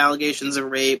unassociated with allegations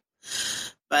of rape,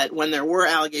 But when there were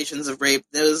allegations of rape,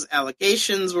 those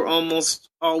allegations were almost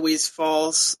always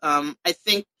false. I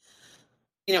think,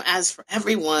 as for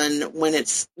everyone, when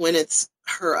it's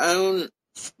her own,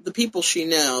 the people she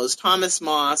knows, Thomas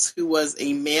Moss, who was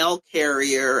a mail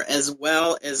carrier as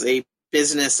well as a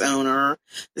business owner,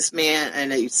 this man,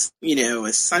 and a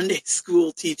Sunday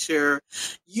school teacher,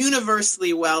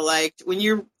 universally well liked. When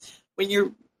you're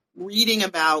reading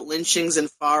about lynchings in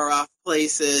far off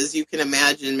places, you can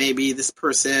imagine maybe this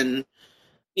person,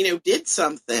 did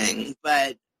something,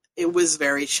 but it was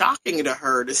very shocking to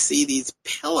her to see these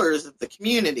pillars of the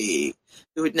community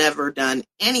who had never done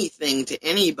anything to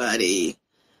anybody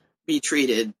be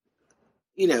treated,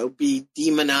 be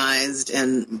demonized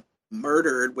and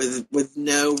murdered with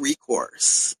no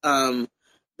recourse.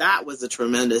 That was a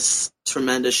tremendous,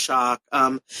 tremendous shock,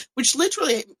 which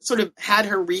literally sort of had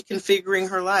her reconfiguring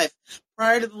her life.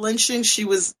 Prior to the lynching, she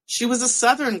was a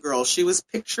Southern girl. She was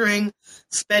picturing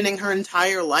spending her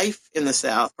entire life in the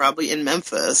South, probably in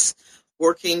Memphis,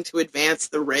 working to advance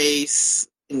the race,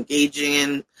 engaging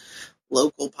in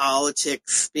local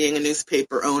politics, being a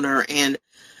newspaper owner. And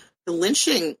the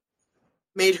lynching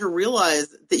made her realize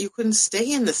that you couldn't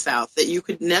stay in the South, that you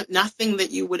could nothing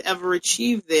that you would ever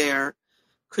achieve there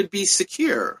could be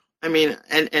secure. I mean,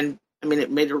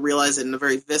 it made her realize it in a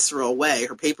very visceral way.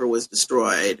 Her paper was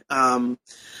destroyed,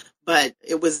 but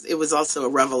it was also a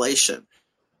revelation.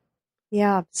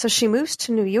 Yeah. So she moves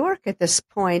to New York at this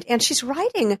point, and she's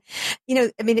writing,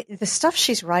 the stuff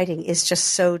she's writing is just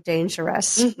so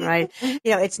dangerous, right?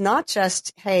 It's not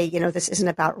just, hey, this isn't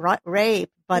about rape,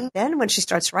 but then when she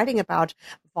starts writing about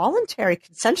voluntary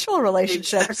consensual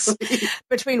relationships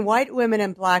between white women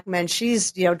and black men,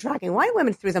 she's, dragging white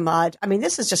women through the mud. I mean,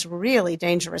 this is just really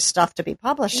dangerous stuff to be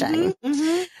publishing.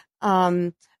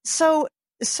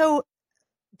 So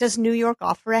does New York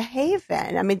offer a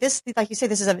haven? I mean, this, like you say,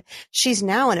 she's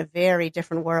now in a very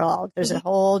different world. There's a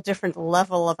whole different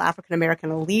level of African-American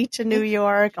elite in New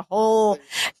York,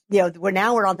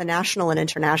 we're on the national and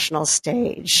international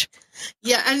stage.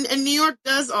 Yeah. And New York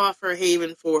does offer a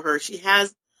haven for her. She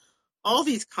has all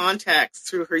these contacts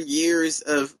through her years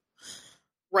of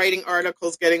writing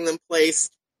articles, getting them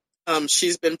placed.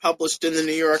 She's been published in the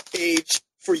New York Age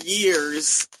for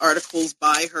years, articles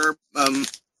by her,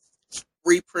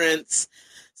 reprints.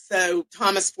 So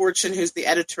Thomas Fortune, who's the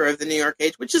editor of the New York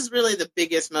Age, which is really the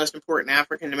biggest, most important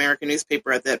African-American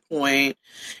newspaper at that point,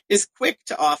 is quick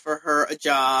to offer her a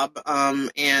job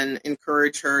and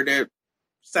encourage her to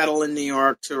settle in New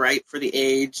York, to write for the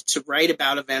Age, to write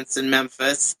about events in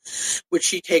Memphis, which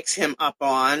she takes him up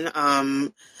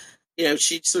on.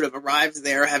 She sort of arrives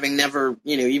there having never,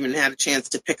 even had a chance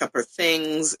to pick up her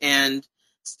things, and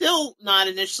still not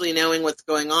initially knowing what's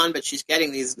going on, but she's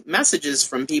getting these messages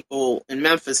from people in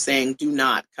Memphis saying, do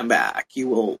not come back. You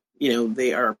will,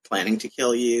 they are planning to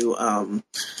kill you.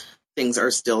 Things are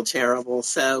still terrible.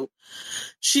 So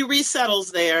she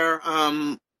resettles there.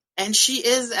 And she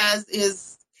is, as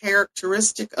is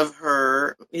characteristic of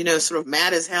her, sort of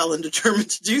mad as hell and determined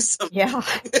to do something. Yeah.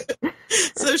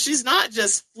 So she's not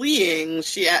just fleeing.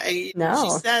 She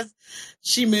says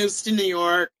she moves to New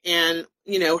York, and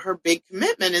her big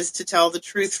commitment is to tell the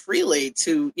truth freely,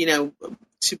 to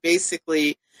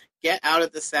basically get out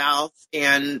of the South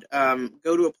and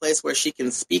go to a place where she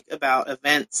can speak about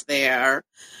events there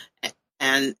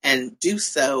and do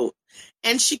so.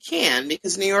 And she can,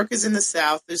 because New York is in the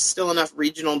South. There's still enough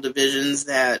regional divisions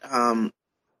that,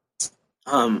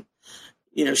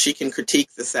 she can critique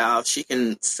the South. She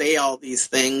can say all these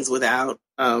things without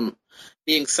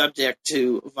being subject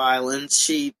to violence.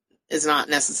 She is not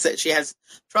necessary. She has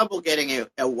trouble getting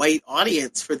a white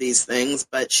audience for these things,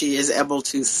 but she is able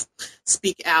to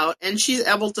speak out, and she's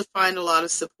able to find a lot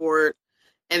of support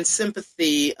and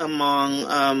sympathy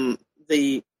among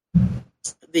the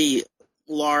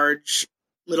large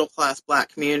middle-class Black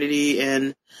community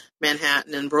in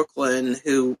Manhattan and Brooklyn,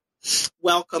 who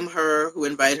welcome her, who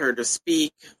invite her to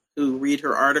speak, who read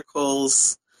her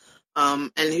articles,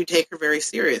 and who take her very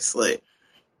seriously.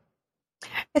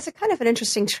 It's a kind of an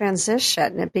interesting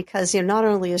transition because, not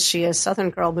only is she a Southern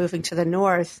girl moving to the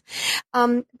North,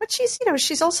 but she's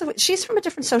from a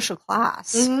different social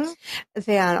class than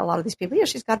a lot of these people.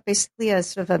 She's got basically a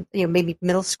sort of a, maybe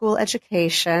middle school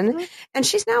education, and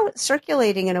she's now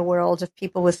circulating in a world of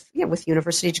people with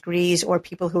university degrees, or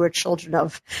people who are children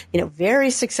of,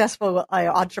 very successful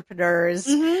entrepreneurs.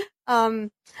 And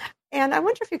I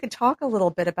wonder if you could talk a little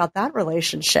bit about that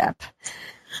relationship.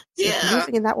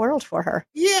 Moving in that world for her.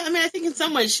 Yeah, I think in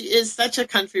some ways she is such a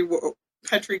country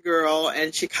girl,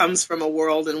 and she comes from a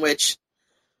world in which,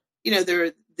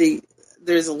 there's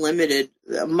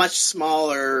a much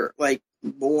smaller,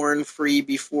 born free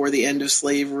before the end of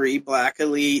slavery, Black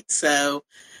elite. So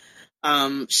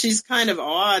she's kind of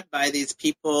awed by these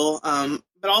people,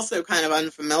 but also kind of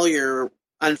unfamiliar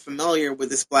with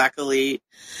this Black elite.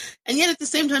 And yet at the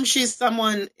same time, she's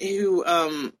someone who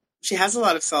she has a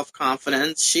lot of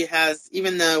self-confidence. She has,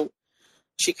 even though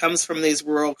she comes from these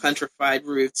rural countrified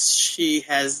roots, she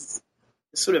has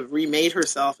sort of remade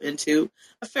herself into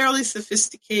a fairly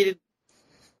sophisticated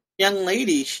young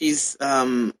lady. She's,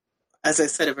 as I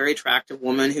said, a very attractive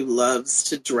woman who loves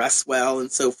to dress well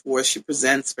and so forth. She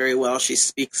presents very well. She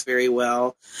speaks very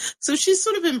well. So she's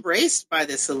sort of embraced by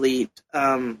this elite,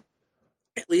 at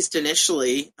least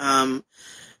initially.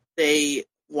 They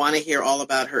want to hear all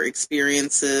about her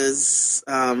experiences.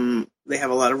 They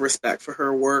have a lot of respect for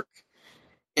her work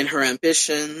and her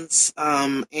ambitions.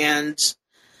 And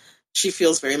she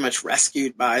feels very much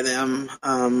rescued by them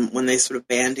when they sort of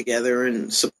band together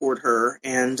and support her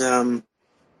and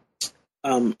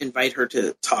invite her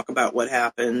to talk about what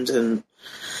happened, and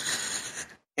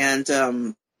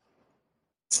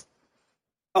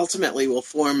ultimately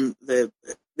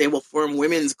they will form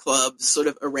women's clubs sort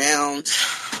of around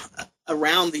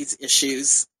these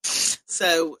issues.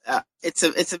 So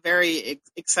it's a very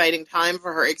exciting time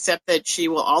for her, except that she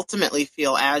will ultimately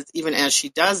feel, even as she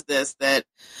does this, that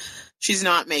she's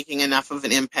not making enough of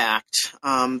an impact,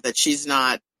 that she's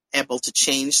not able to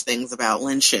change things about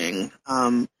lynching,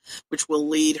 which will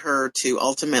lead her to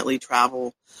ultimately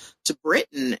travel to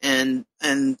Britain and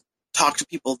talk to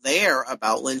people there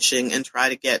about lynching and try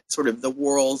to get sort of the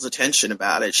world's attention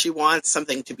about it. She wants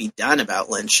something to be done about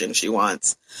lynching. She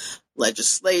wants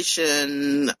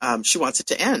legislation. She wants it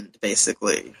to end,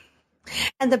 basically.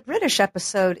 And the British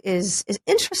episode is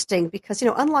interesting because,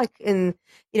 unlike in,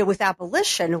 with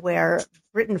abolition, where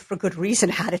Britain, for good reason,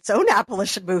 had its own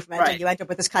abolition movement, right, and you end up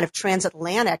with this kind of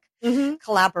transatlantic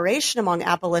collaboration among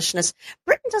abolitionists,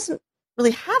 Britain doesn't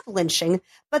really have lynching,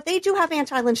 but they do have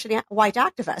anti-lynching white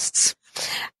activists.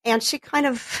 And she kind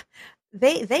of,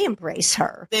 they embrace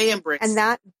her. And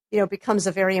that, becomes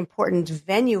a very important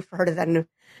venue for her to then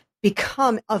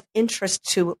become of interest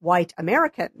to white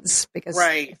Americans, because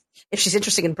if she's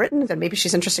interesting in Britain, then maybe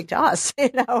she's interesting to us,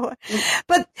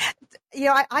 But,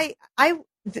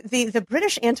 the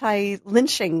British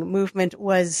anti-lynching movement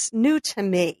was new to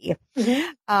me.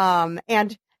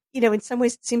 And, in some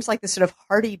ways it seems like this sort of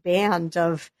hardy band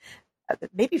of,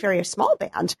 maybe very small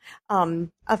band,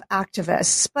 of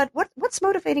activists, but what's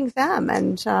motivating them?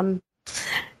 And,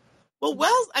 well,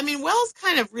 Wells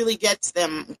kind of really gets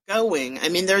them going. I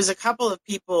mean, there's a couple of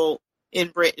people in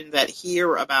Britain that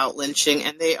hear about lynching,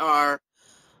 and they are,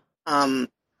 one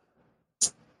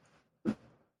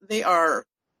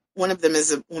of them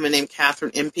is a woman named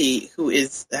Catherine Impey, who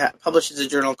publishes a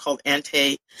journal called Anti-Caste,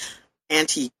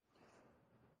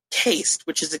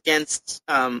 which is against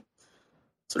sort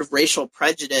of racial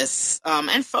prejudice,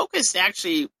 and focused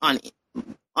actually on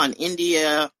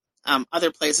India,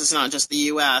 other places, not just the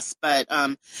U.S. But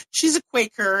she's a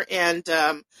Quaker, and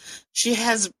she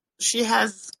has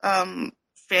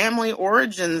family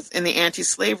origins in the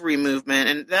anti-slavery movement,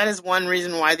 and that is one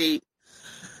reason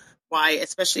why,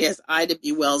 especially as Ida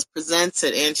B. Wells presents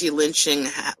it, anti-lynching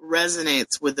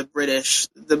resonates with the British.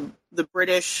 The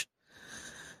British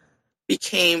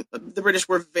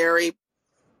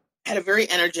had a very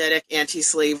energetic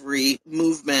anti-slavery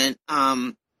movement,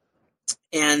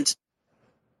 and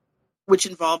which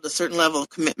involved a certain level of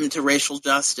commitment to racial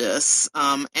justice.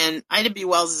 And Ida B.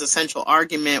 Wells' essential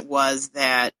argument was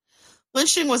that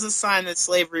lynching was a sign that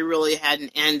slavery really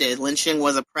hadn't ended. Lynching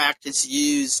was a practice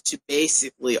used to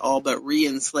basically all but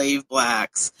re-enslave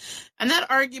blacks. And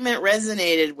that argument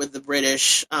resonated with the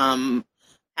British,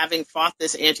 having fought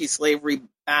this anti-slavery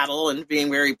battle and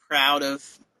being very proud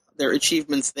of their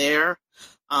achievements there.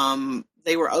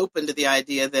 They were open to the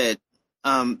idea that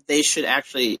they should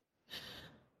actually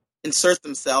insert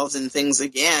themselves in things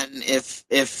again if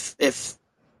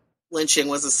lynching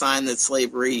was a sign that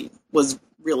slavery was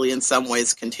really in some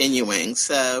ways continuing.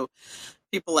 So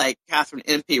people like Catherine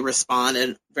Impey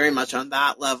responded very much on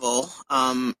that level,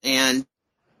 and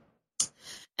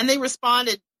they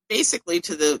responded basically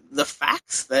to the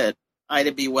facts that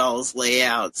Ida B. Wells lay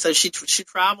out. So she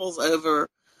travels over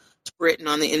to Britain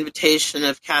on the invitation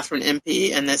of Catherine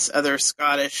Impey and this other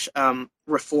Scottish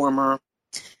reformer,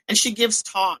 and she gives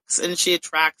talks, and she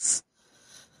attracts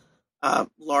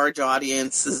large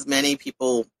audiences, many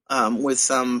people with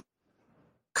some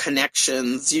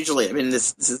connections. Usually,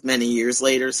 this is many years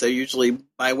later, so usually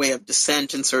by way of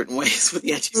dissent in certain ways with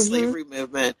the anti-slavery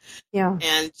movement. Yeah.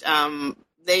 And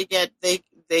they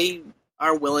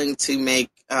are willing to make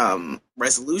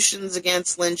resolutions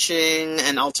against lynching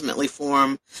and ultimately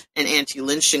form an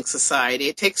anti-lynching society.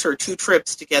 It takes her 2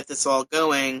 trips to get this all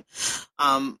going,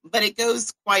 but it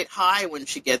goes quite high when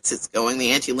she gets it going.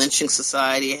 The Anti-Lynching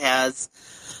Society has,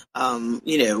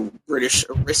 British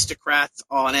aristocrats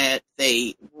on it.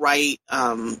 They write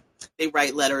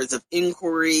letters of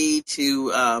inquiry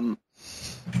to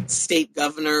state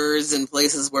governors in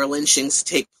places where lynchings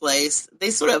take place.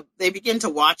 They begin to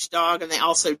watchdog, and they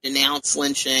also denounce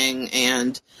lynching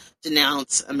and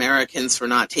denounce Americans for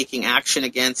not taking action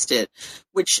against it,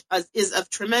 which is of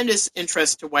tremendous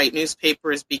interest to white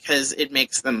newspapers because it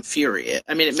makes them furious.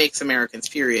 I mean, it makes Americans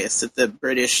furious that the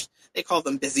British, they call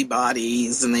them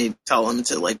busybodies, and they tell them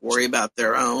to worry about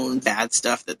their own bad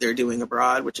stuff that they're doing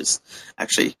abroad, which is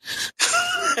actually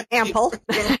ample.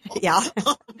 Yeah.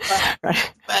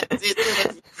 but it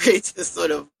sort of creates this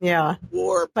sort of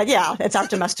war. But yeah, it's our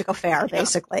domestic affair,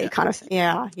 basically, kind of thing.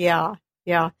 Yeah.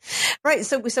 Right.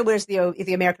 So whereas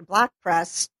the American black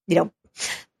press,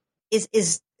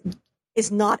 is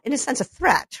not, in a sense, a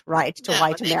threat, right, to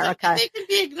white America. They can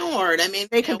be ignored. I mean,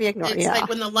 they can be ignored. It's like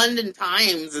when the London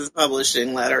Times is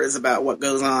publishing letters about what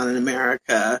goes on in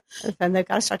America, then they've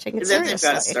got to start taking it seriously. They've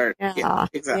got to start. Yeah,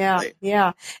 exactly.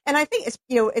 Yeah. And I think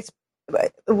it's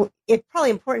probably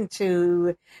important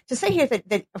to say here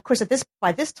that of course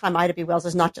by this time Ida B. Wells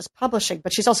is not just publishing,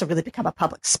 but she's also really become a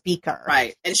public speaker.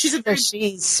 Right, and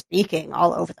she's speaking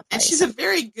all over the place. And she's a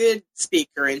very good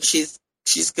speaker, and she's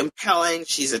compelling,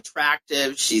 she's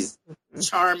attractive, she's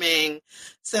charming.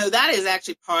 So that is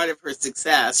actually part of her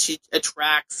success. She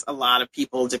attracts a lot of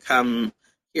people to come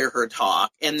hear her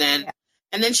talk. And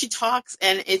then she talks,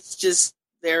 and it's just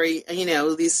very,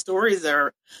 these stories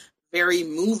are very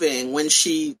moving when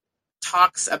she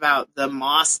talks about the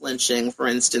Moss lynching, for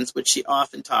instance, which she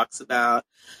often talks about.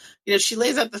 She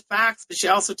lays out the facts, but she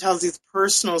also tells these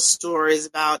personal stories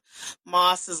about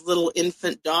Moss's little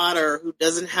infant daughter who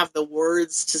doesn't have the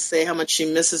words to say how much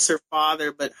she misses her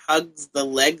father, but hugs the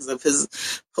legs of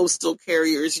his postal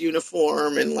carrier's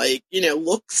uniform and,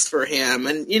 looks for him.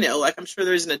 And, I'm sure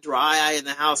there isn't a dry eye in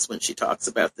the house when she talks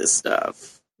about this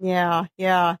stuff. Yeah.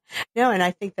 No, and I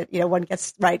think that, one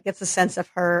gets a sense of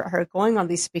her going on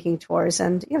these speaking tours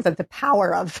and, the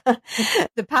power of,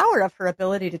 her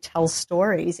ability to tell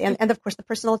stories and of course the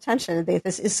personal attention.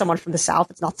 This is someone from the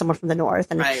South. It's not someone from the North.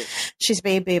 And she's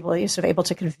able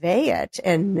to convey it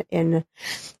in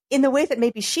the way that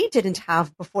maybe she didn't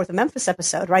have before the Memphis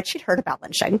episode, right? She'd heard about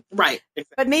lynching. Right.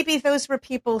 Exactly. But maybe those were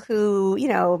people who,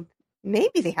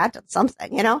 maybe they had done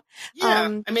something, Yeah.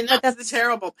 That's the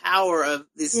terrible power of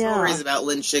these stories about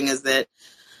lynching is that,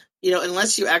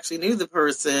 unless you actually knew the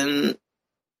person,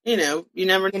 you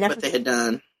never knew what they had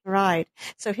done. Right.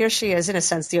 So here she is, in a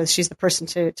sense, she's the person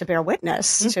to bear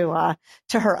witness to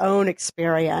her own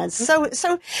experience. Mm-hmm.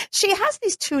 So she has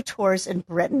these 2 tours in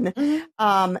Britain.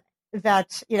 Mm-hmm.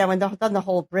 That, and then the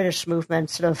whole British movement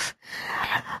sort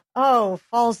of,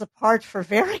 falls apart for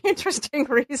very interesting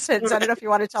reasons. I don't know if you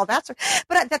want to tell that story.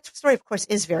 But that story, of course,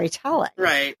 is very telling.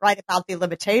 Right. Right, about the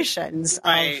limitations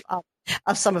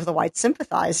of some of the white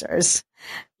sympathizers.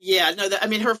 Yeah, no,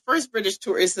 her first British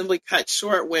tour is simply cut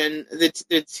short when the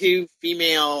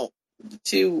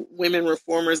 2 women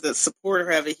reformers that support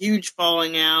her have a huge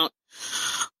falling out.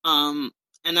 And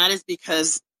that is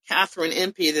because Catherine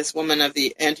Impey, this woman of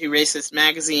the Anti-Racist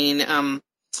magazine,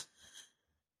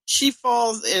 she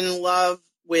falls in love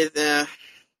with a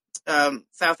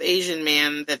South Asian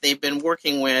man that they've been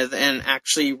working with and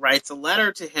actually writes a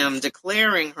letter to him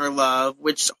declaring her love,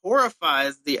 which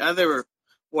horrifies the other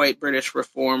white British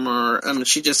reformer.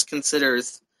 She just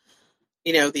considers,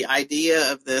 the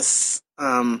idea of this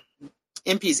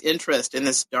Impey's interest in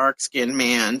this dark-skinned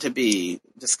man to be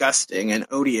disgusting and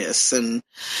odious, and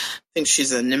thinks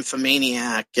she's a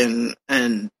nymphomaniac, and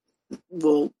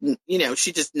will,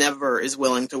 she just never is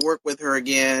willing to work with her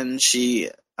again.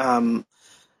 She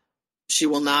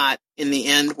will not, in the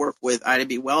end, work with Ida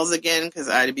B. Wells again because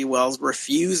Ida B. Wells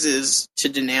refuses to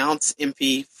denounce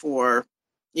Impey for,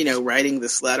 writing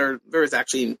this letter. There was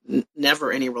actually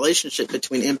never any relationship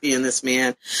between Impey and this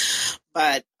man,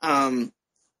 but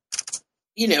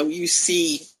you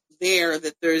see there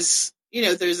that there's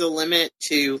a limit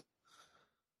to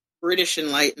British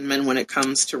Enlightenment when it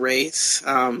comes to race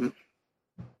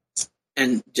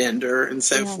and gender and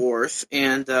so forth.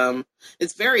 And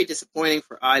it's very disappointing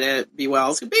for Ida B.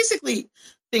 Wells, who basically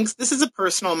thinks this is a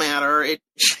personal matter. It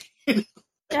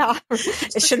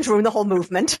shouldn't ruin the whole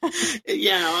movement.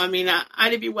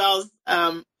 Ida B. Wells,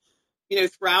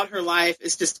 throughout her life,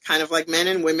 is just kind of like men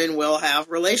and women will have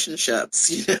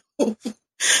relationships,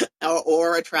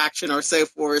 or attraction or so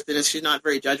forth, and she's not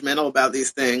very judgmental about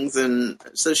these things, and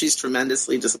so she's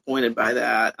tremendously disappointed by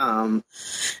that, and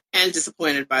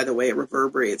disappointed by the way it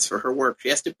reverberates for her work. She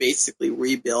has to basically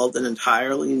rebuild an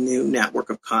entirely new network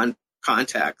of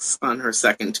contacts on her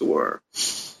second tour.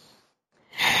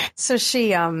 So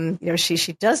she,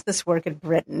 she does this work in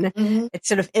Britain. Mm-hmm. It's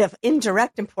sort of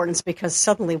indirect importance because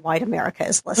suddenly white America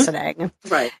is listening.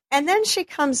 Right. And then she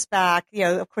comes back,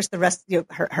 of course the rest,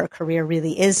 her career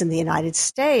really is in the United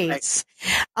States.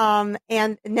 Right.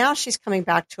 And now she's coming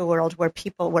back to a world where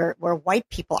where white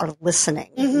people are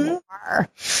listening more.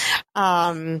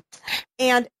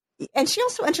 And she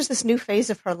also enters this new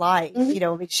phase of her life.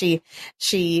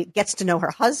 She gets to know her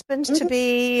husband to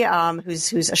be,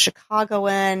 who's a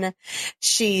Chicagoan.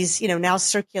 She's, now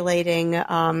circulating,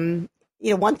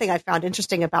 one thing I found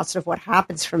interesting about sort of what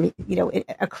happens from,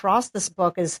 across this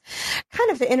book is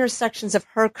kind of the intersections of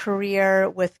her career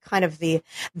with kind of the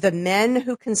men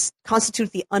who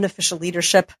constitute the unofficial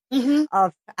leadership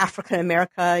of African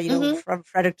America, from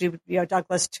Frederick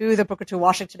Douglass to the Booker T.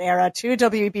 Washington era to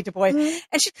W.E.B. Du Bois.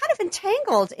 And she's kind of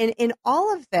entangled in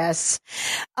all of this.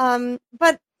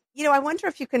 But I wonder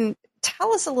if you can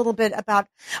tell us a little bit about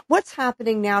what's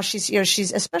happening now. She's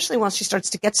especially once she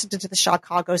starts to get into the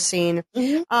Chicago scene,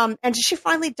 and she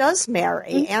finally does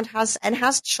marry and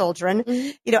has children.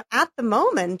 At the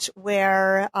moment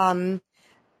where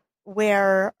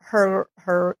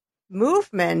her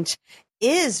movement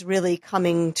is really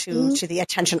coming to the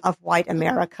attention of white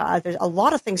America. There's a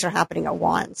lot of things are happening at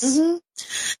once.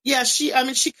 Yeah, she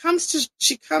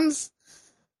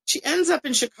ends up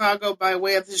in Chicago by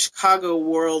way of the Chicago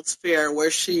World's Fair,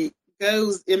 where she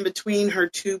goes in between her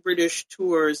two British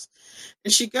tours.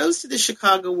 And she goes to the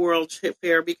Chicago World's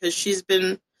Fair because she's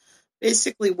been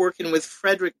basically working with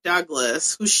Frederick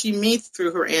Douglass, who she meets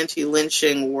through her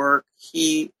anti-lynching work.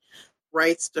 He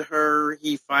writes to her.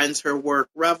 He finds her work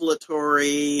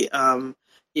revelatory.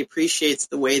 He appreciates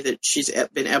the way that she's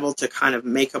been able to kind of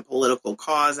make a political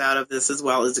cause out of this, as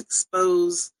well as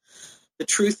expose the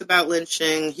truth about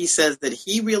lynching. He says that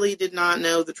he really did not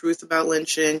know the truth about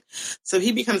lynching. So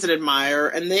he becomes an admirer,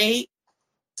 and they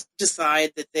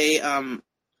decide that they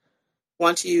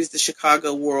want to use the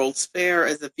Chicago World's Fair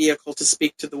as a vehicle to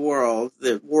speak to the world.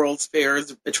 The World's Fair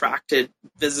has attracted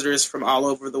visitors from all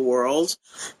over the world.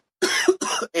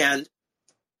 And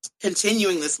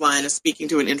continuing this line of speaking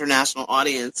to an international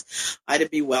audience, Ida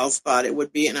B. Wells thought it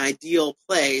would be an ideal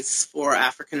place for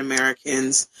African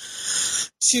Americans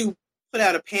to put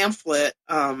out a pamphlet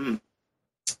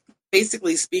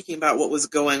basically speaking about what was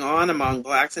going on among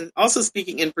blacks, and also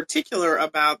speaking in particular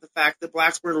about the fact that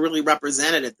blacks weren't really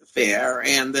represented at the fair,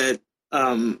 and that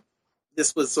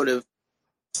this was sort of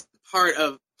part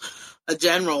of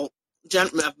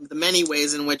the many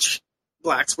ways in which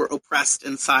blacks were oppressed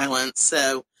and silenced.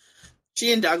 So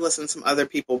she and Douglass and some other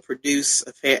people produce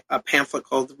a pamphlet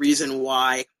called The Reason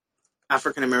Why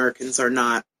African Americans Are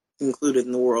Not Included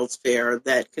in the World's Fair,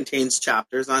 that contains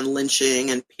chapters on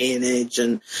lynching and peonage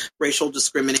and racial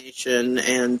discrimination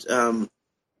and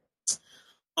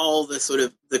all the sort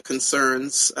of the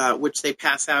concerns which they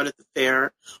pass out at the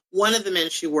fair. One of the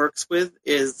men she works with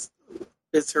is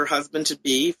her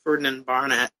husband-to-be, Ferdinand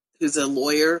Barnett, who's a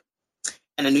lawyer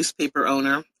and a newspaper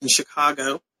owner in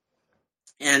Chicago.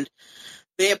 And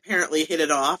they apparently hit it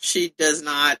off. She does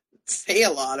not say a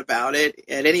lot about it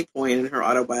at any point in her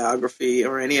autobiography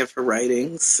or any of her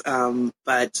writings,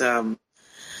 but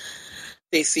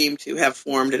they seem to have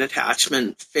formed an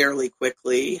attachment fairly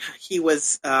quickly.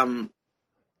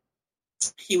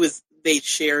 They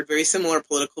shared very similar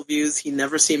political views. He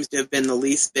never seems to have been the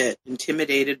least bit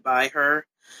intimidated by her.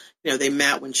 They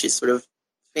met when she's sort of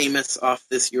famous off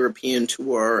this European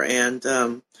tour,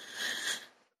 and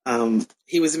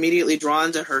he was immediately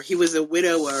drawn to her. He was a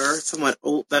widower, somewhat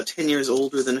old, about 10 years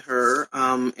older than her,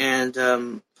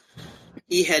 and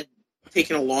he had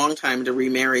taken a long time to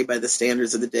remarry by the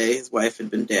standards of the day. His wife had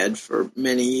been dead for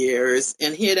many years,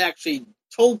 and he had actually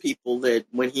told people that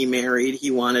when he married,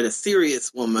 he wanted a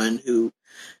serious woman who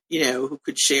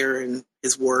could share in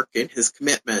his work and his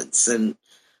commitments. And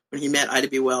when he met Ida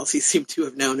B. Wells, he seemed to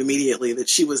have known immediately that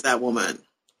she was that woman.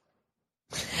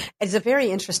 It's a very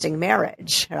interesting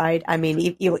marriage, right? I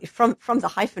mean, from the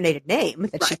hyphenated name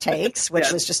that she takes,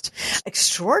 which was just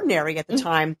extraordinary at the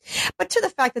time, but to the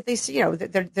fact that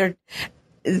they're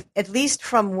at least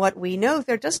from what we know,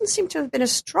 there doesn't seem to have been a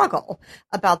struggle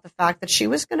about the fact that she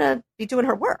was going to be doing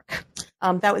her work.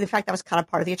 In fact, that was kind of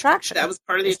part of the attraction. That was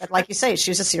part of the attraction. Like you say,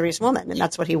 she was a serious woman, and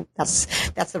that's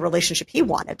the relationship he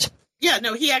wanted. Yeah,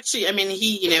 no, he actually, I mean,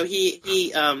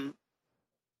 he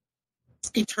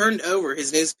he turned over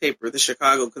his newspaper, the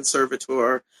Chicago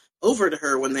Conservator, over to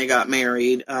her when they got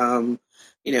married,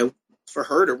 for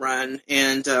her to run.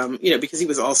 And, because he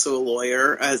was also a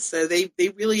lawyer. So they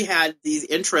really had these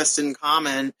interests in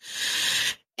common.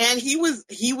 And he was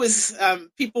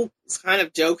people kind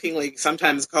of jokingly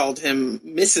sometimes called him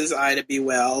Mrs. Ida B.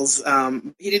 Wells.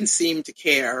 He didn't seem to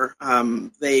care.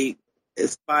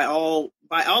 By all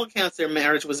accounts, their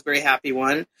marriage was a very happy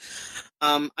one.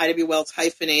 Ida B. Wells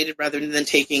hyphenated rather than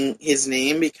taking his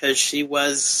name because she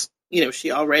was,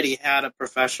 she already had a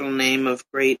professional name of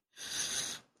great.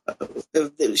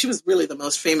 She was really the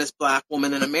most famous Black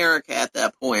woman in America at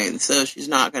that point, so she's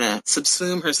not going to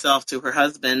subsume herself to her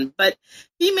husband. But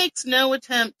he makes no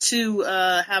attempt to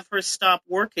have her stop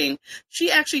working.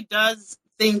 She actually does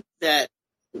think that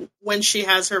when she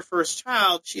has her first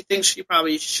child, she thinks she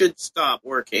probably should stop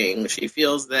working. She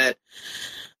feels that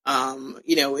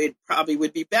it probably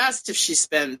would be best if she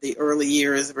spent the early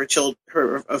years of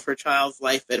her child's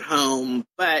life at home.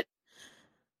 But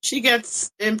she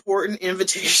gets important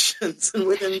invitations, and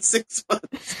within 6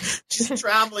 months, she's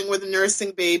traveling with a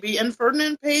nursing baby. And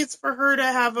Ferdinand pays for her to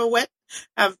have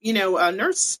a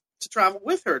nurse to travel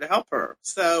with her to help her.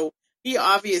 So he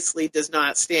obviously does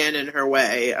not stand in her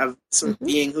way of sort of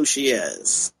being who she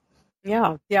is.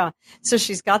 Yeah, yeah. So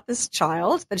she's got this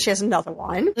child, then she has another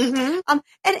one. Mm-hmm.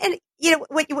 And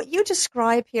what you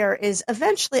describe here is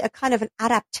eventually a kind of an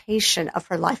adaptation of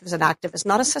her life as an activist,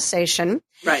 not a cessation,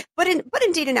 right? But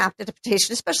indeed an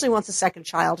adaptation, especially once a second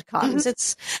child comes.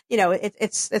 Mm-hmm.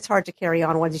 It's hard to carry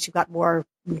on once you've got more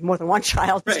than one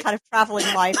child. This kind of traveling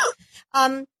life.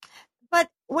 But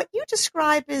what you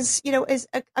describe is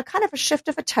a kind of a shift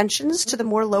of attentions to the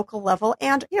more local level,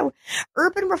 and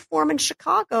urban reform in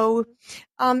Chicago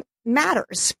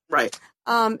matters, right?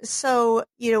 So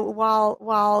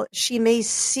while she may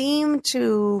seem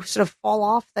to sort of fall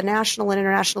off the national and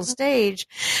international stage,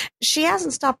 she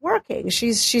hasn't stopped working.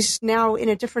 She's now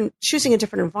choosing a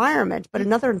different environment, but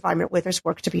another environment where there's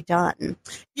work to be done.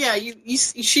 Yeah,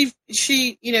 she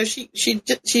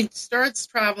starts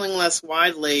traveling less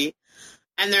widely.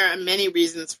 And there are many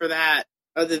reasons for that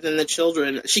other than the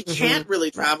children. She can't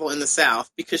really travel in the South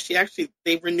because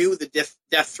they renew the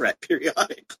death threat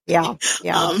periodically. Yeah.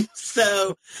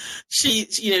 So she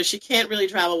can't really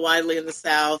travel widely in the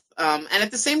South. And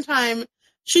at the same time,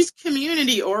 she's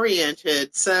community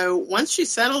oriented. So once she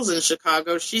settles in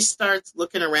Chicago, she starts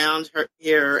looking around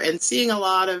here and seeing a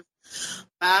lot of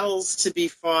battles to be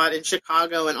fought in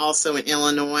Chicago and also in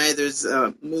Illinois. There's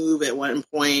a move at one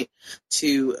point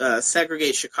to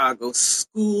segregate Chicago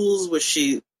schools, which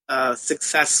she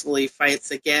successfully fights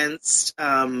against.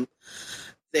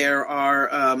 There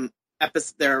are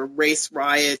race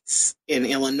riots in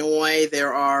Illinois.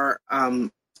 There are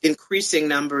increasing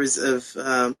numbers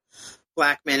of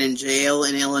Black men in jail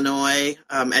in Illinois.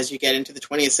 As you get into the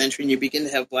 20th century and you begin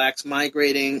to have Blacks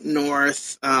migrating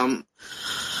north,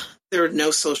 there are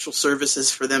no social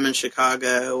services for them in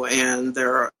Chicago, and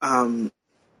they're,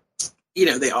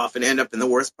 they often end up in the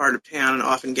worst part of town and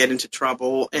often get into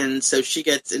trouble. And so she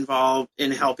gets involved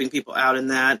in helping people out in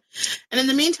that. And in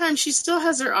the meantime, she still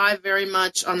has her eye very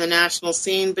much on the national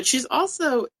scene, but she's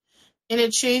also in a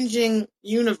changing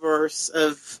universe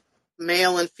of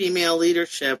male and female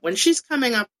leadership. When she's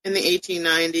coming up in the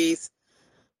 1890s,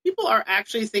 people are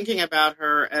actually thinking about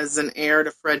her as an heir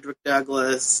to Frederick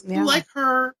Douglass, who, like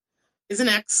her, is an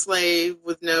ex-slave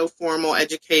with no formal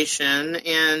education,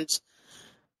 and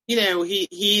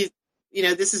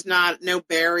this is no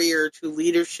barrier to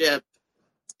leadership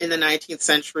in the 19th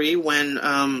century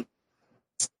when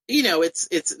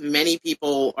it's many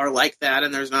people are like that,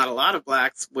 and there's not a lot of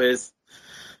Blacks with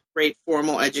great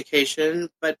formal education.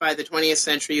 But by the 20th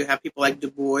century, you have people like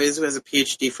Du Bois, who has a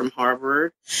PhD from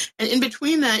Harvard, and in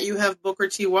between that, you have Booker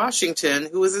T. Washington,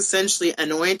 who was essentially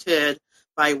anointed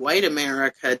by white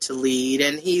America to lead,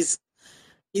 and he's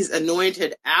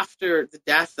anointed after the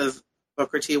death of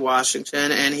Booker T.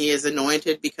 Washington, and he is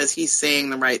anointed because he's saying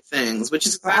the right things, which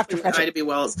is exactly what Ida B.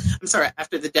 Wells. I'm sorry,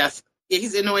 after the death. Yeah,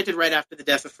 he's anointed right after the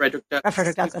death of Frederick Douglass.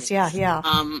 Frederick Douglass, yeah.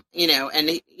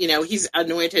 He's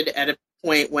anointed at a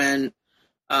point when,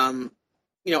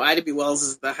 Ida B. Wells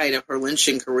is at the height of her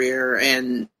lynching career,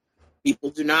 and people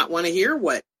do not want to hear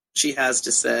what she has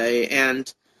to say.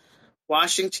 And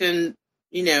Washington,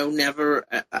 never,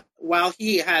 while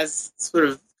he has sort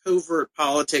of covert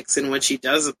politics in which he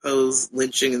does oppose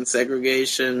lynching and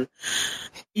segregation,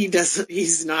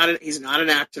 he's not an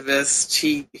activist.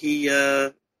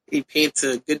 He paints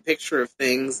a good picture of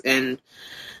things, and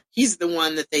he's the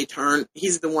one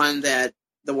that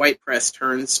the white press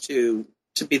turns to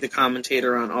be the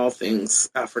commentator on all things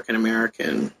African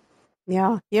American.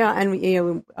 Yeah. And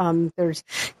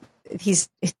he's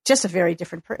just a very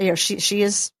different person. She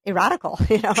is a radical,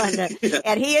 and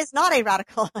and he is not a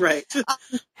radical, right?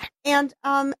 And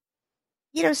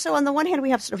so on the one hand,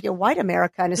 we have sort of white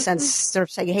America in a sense, sort of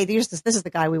saying, "Hey, this is the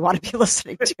guy we want to be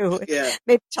listening to." Yeah.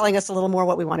 Maybe telling us a little more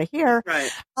what we want to hear.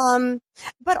 Right.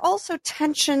 But also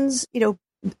tensions,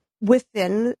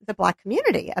 within the Black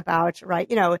community about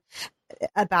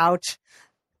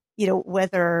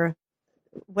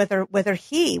whether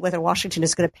Washington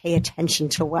is going to pay attention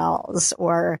to Wells,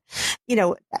 or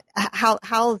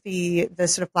how the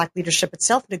sort of Black leadership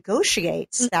itself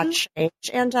negotiates that change,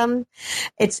 and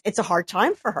it's a hard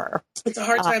time for her. It's a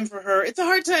hard time for her. It's a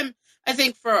hard time, I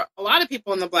think, for a lot of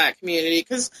people in the Black community,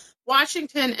 because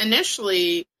Washington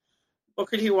initially,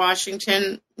 Booker T.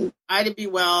 Washington, Ida B.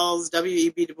 Wells,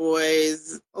 W.E.B. Du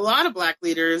Bois, a lot of Black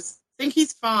leaders think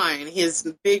he's fine.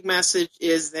 His big message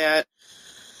is that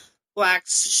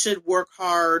Blacks should work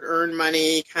hard, earn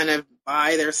money, kind of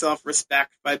buy their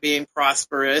self-respect by being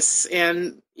prosperous.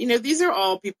 And, these are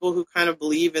all people who kind of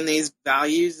believe in these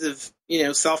values of,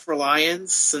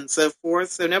 self-reliance and so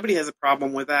forth. So nobody has a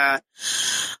problem with that.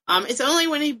 It's only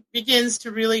when he begins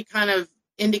to really kind of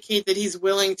indicate that he's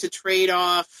willing to trade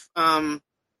off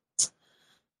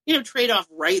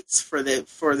rights for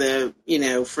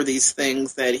these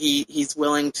things, that he's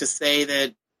willing to say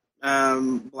that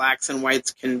Blacks and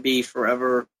whites can be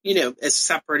forever, as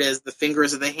separate as the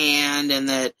fingers of the hand, and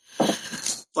that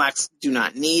Blacks do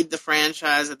not need the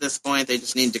franchise at this point. They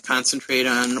just need to concentrate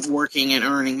on working and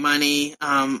earning money.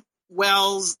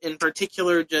 Wells, in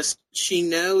particular, she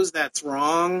knows that's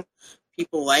wrong.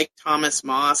 People like Thomas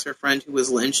Moss, her friend who was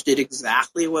lynched, did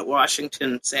exactly what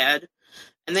Washington said.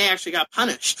 And they actually got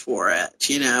punished for it.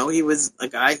 He was a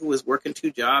guy who was working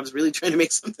 2 jobs, really trying to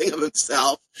make something of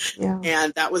himself. Yeah.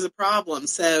 And that was a problem.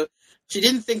 So she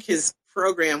didn't think his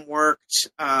program worked.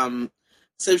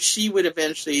 So she would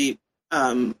eventually,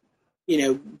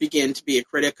 begin to be a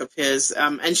critic of his.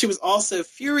 And she was also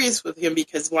furious with him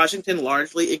because Washington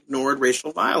largely ignored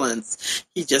racial violence.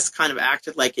 He just kind of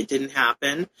acted like it didn't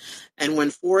happen. And when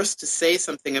forced to say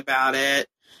something about it,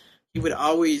 he would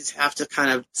always have to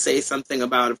kind of say something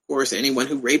about, of course, anyone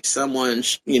who raped someone,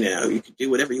 you could do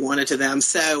whatever you wanted to them.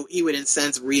 So he would, in a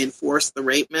sense, reinforce the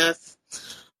rape myth.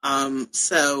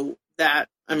 So that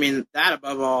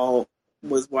above all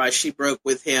was why she broke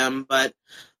with him. But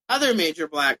other major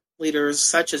Black leaders,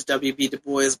 such as W.B. Du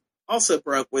Bois, also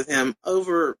broke with him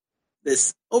over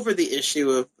the issue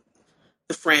of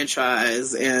the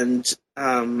franchise and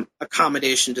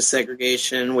accommodation to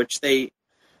segregation, which they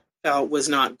felt was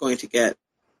not going to get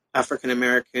African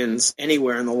Americans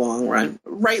anywhere in the long run.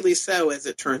 Rightly so, as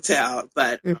it turns out.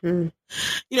 But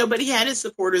but he had his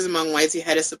supporters among whites. He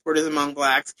had his supporters among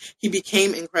Blacks. He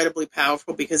became incredibly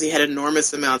powerful because he had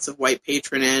enormous amounts of white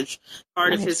patronage.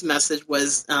 Part of his message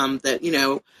was that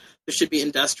there should be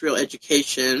industrial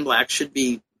education. Blacks should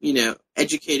be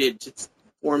educated to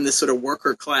form this sort of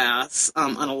worker class.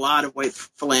 And a lot of white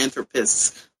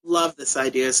philanthropists loved this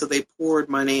idea, so they poured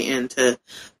money into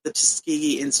the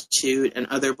Tuskegee Institute and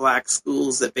other Black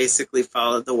schools that basically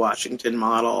followed the Washington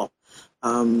model.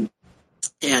 And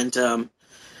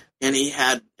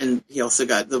he also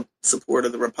got the support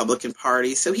of the Republican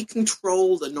Party, so he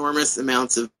controlled enormous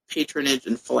amounts of patronage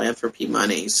and philanthropy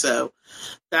money. So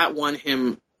that won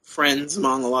him friends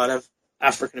among a lot of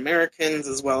African Americans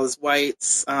as well as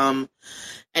whites, and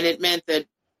it meant that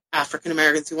African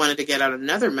Americans who wanted to get out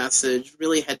another message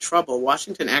really had trouble.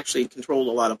 Washington actually controlled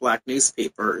a lot of Black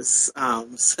newspapers.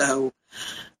 So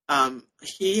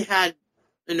he had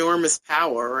enormous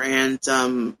power, and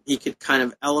he could kind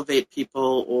of elevate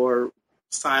people or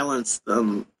silence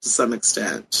them to some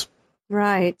extent.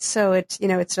 Right. So it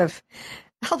sort of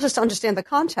helps us to understand the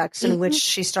context in which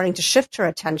she's starting to shift her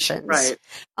attentions, right,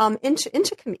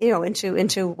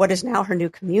 into what is now her new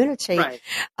community, right,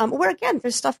 where again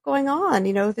there's stuff going on.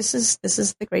 This is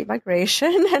the Great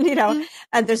Migration, and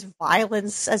and there's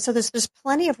violence, and so there's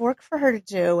plenty of work for her to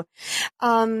do.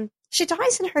 She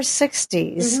dies in her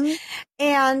 60s,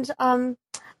 and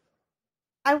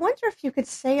I wonder if you could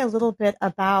say a little bit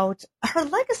about her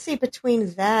legacy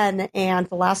between then and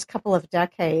the last couple of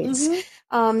decades.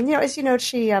 As you know,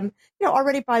 she,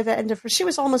 already by the end of she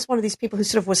was almost one of these people who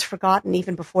sort of was forgotten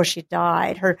even before she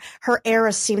died. Her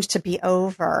era seemed to be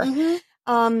over.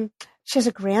 She has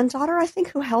a granddaughter, I think,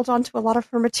 who held on to a lot of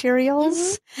her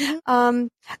materials.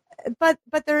 but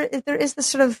there is this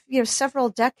sort of, several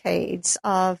decades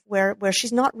of where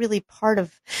she's not really part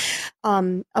of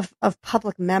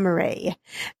public memory,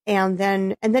 and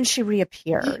then she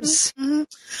reappears. Mm-hmm, mm-hmm.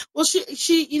 Well,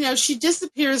 she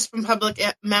disappears from public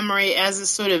memory as a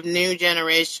sort of new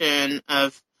generation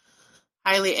of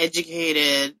highly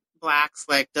educated Blacks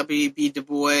like W.B. Du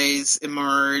Bois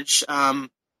emerge.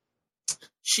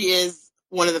 She is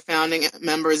one of the founding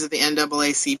members of the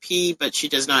NAACP, but she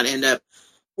does not end up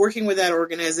working with that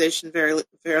organization very,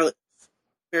 very,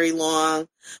 very long.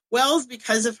 Wells,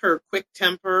 because of her quick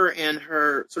temper and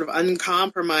her sort of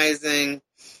uncompromising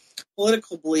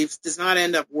political beliefs, does not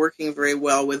end up working very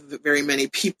well with very many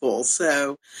people.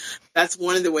 So that's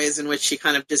one of the ways in which she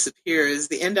kind of disappears.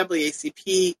 The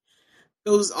NAACP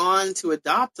goes on to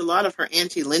adopt a lot of her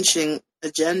anti-lynching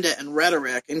agenda and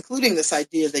rhetoric, including this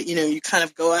idea that, you kind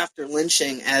of go after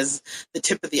lynching as the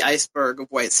tip of the iceberg of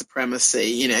white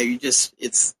supremacy.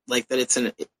 It's like that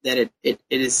it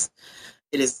is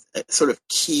a sort of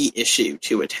key issue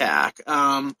to attack.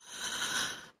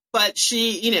 But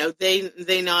she,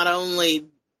 they not only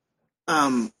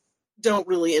don't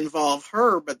really involve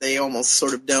her, but they almost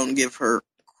sort of don't give her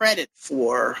credit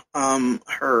for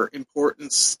her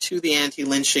importance to the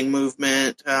anti-lynching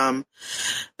movement. The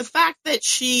fact that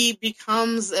she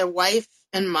becomes a wife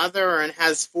and mother and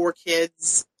has 4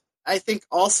 kids, I think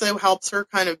also helps her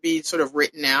kind of be sort of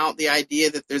written out. The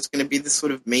idea that there's going to be this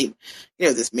sort of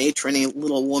this matrony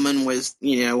little woman with,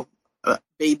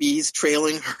 babies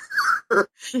trailing her,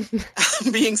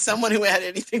 being someone who had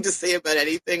anything to say about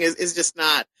anything is just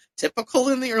not typical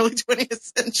in the early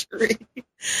 20th century.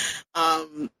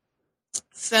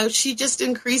 So she just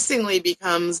increasingly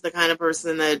becomes the kind of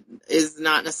person that is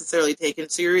not necessarily taken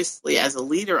seriously as a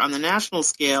leader on the national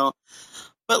scale,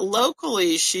 but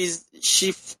locally she's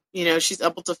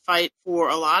able to fight for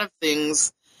a lot of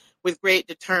things with great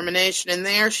determination. And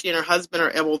there she and her husband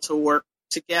are able to work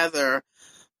together.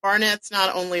 Barnett's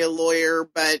not only a lawyer,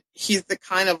 but he's the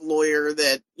kind of lawyer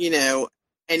that,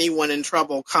 anyone in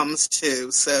trouble comes to.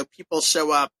 So people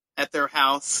show up at their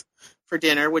house for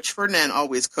dinner, which Ferdinand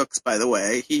always cooks, by the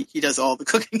way. He does all the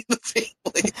cooking in the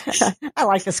family. I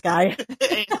like this guy.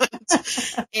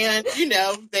 and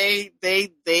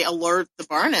they alert the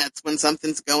Barnetts when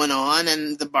something's going on,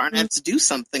 and the Barnetts do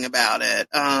something about it.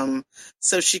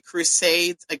 So she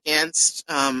crusades against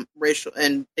racial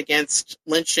and against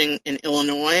lynching in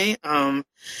Illinois,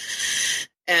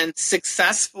 and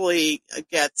successfully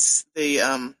gets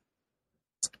the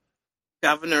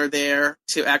governor there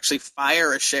to actually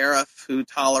fire a sheriff who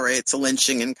tolerates a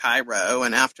lynching in Cairo.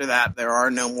 And after that, there are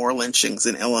no more lynchings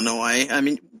in Illinois. I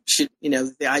mean,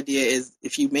 the idea is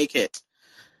if you make it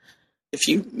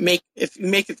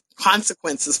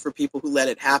consequences for people who let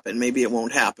it happen, maybe it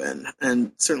won't happen.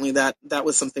 And certainly that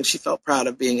was something she felt proud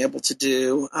of being able to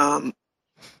do.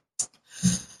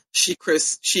 She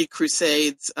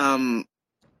crusades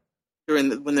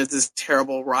when there's this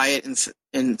terrible riot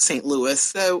in St. Louis.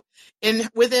 So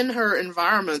within her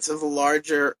environments of the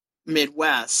larger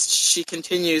Midwest, she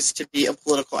continues to be a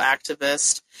political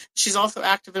activist. She's also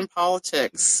active in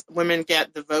politics. Women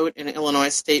get the vote in Illinois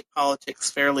state politics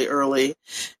fairly early,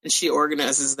 and she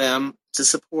organizes them to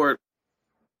support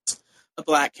a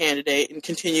Black candidate and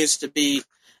continues to be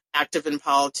active in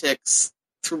politics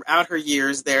throughout her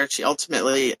years there. She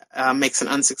ultimately makes an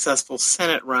unsuccessful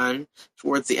Senate run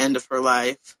towards the end of her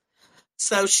life.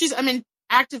 So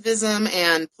activism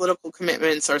and political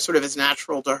commitments are sort of as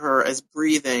natural to her as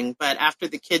breathing, but after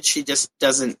the kids, she just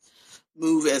doesn't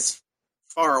move as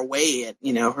far away.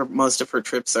 Most of her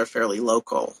trips are fairly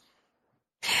local.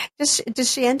 Does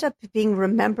she end up being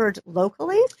remembered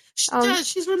locally? She does.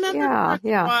 She's remembered for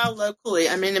a while locally.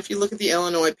 I mean, if you look at the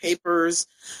Illinois papers,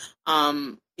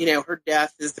 her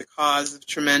death is the cause of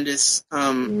tremendous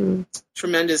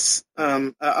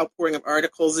outpouring of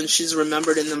articles, and she's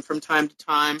remembered in them from time to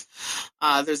time.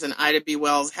 There's an Ida B.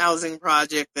 Wells housing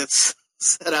project that's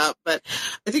set up, but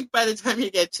I think by the time you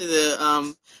get to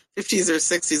the 50s or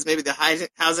 60s, maybe the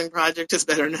housing project is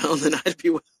better known than Ida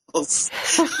B. Wells.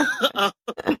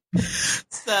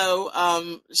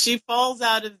 So she falls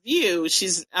out of view.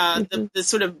 She's the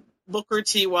sort of Booker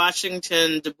T.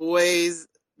 Washington Du Bois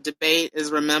debate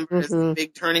is remembered as a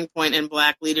big turning point in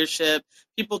Black leadership.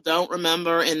 People don't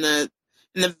remember in the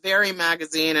very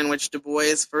magazine in which Du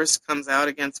Bois first comes out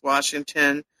against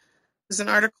Washington, there's an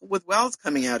article with Wells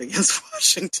coming out against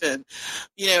Washington,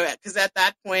 because at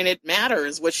that point it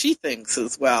matters what she thinks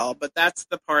as well. But that's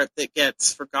the part that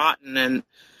gets forgotten. And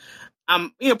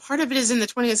part of it is in the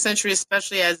 20th century,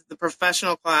 especially as the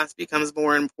professional class becomes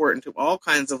more important to all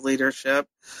kinds of leadership,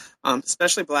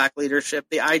 especially Black leadership.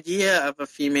 The idea of a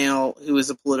female who is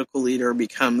a political leader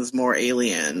becomes more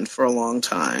alien for a long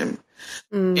time.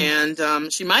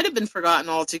 And she might have been forgotten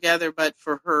altogether, but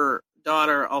for her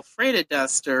daughter, Alfreda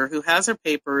Duster, who has her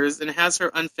papers and has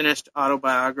her unfinished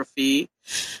autobiography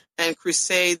and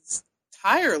crusades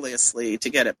tirelessly to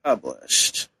get it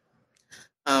published.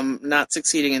 Not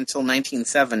succeeding until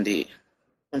 1970.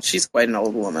 And she's quite an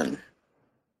old woman.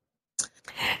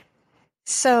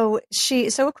 So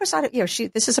of course,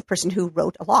 this is a person who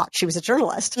wrote a lot. She was a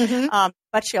journalist,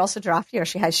 but she also drafted,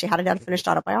 she had an unfinished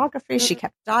autobiography. She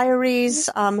kept diaries,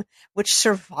 which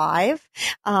survive,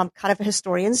 kind of a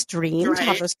historian's dream to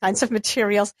have those kinds of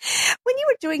materials. When you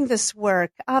were doing this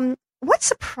work, what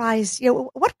surprised you?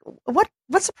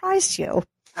 What surprised you?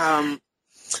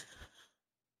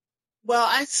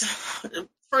 Well,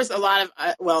 first, a lot of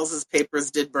Wells's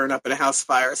papers did burn up in a house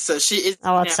fire, so she is.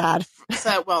 Oh, that's sad.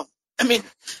 So, well, I mean,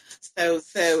 so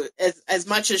as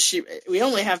much as we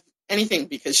only have anything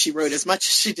because she wrote as much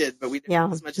as she did, but we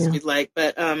didn't as much as we'd like.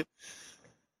 But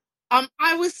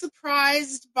I was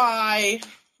surprised by,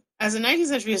 as a 19th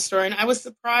century historian, I was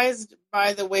surprised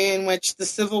by the way in which the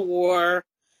Civil War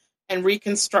and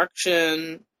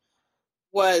Reconstruction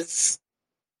was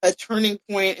a turning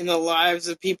point in the lives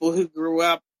of people who grew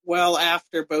up well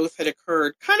after both had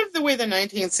occurred. Kind of the way the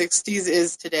 1960s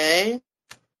is today.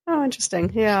 Oh,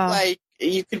 interesting. Yeah. Like,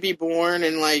 you could be born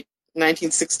in,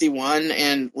 1961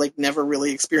 and, never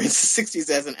really experience the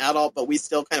 60s as an adult, but we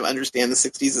still kind of understand the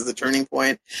 60s as a turning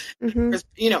point. Because,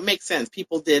 it makes sense.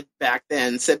 People did back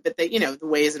then. So, but they, the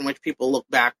ways in which people look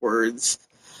backwards.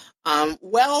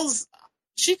 Wells,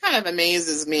 she kind of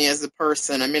amazes me as a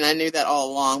person. I mean, I knew that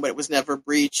all along, but it was never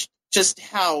breached. Just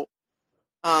how,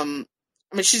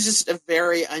 she's just a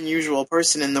very unusual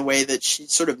person in the way that she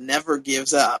sort of never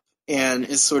gives up and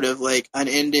is sort of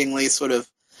unendingly sort of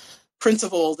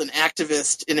principled and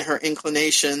activist in her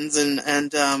inclinations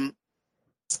and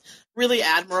really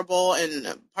admirable.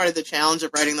 And part of the challenge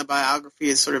of writing the biography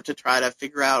is sort of to try to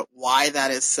figure out why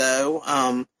that is so.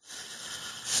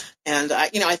 And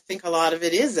I think a lot of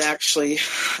it is actually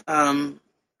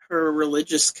her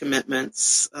religious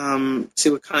commitments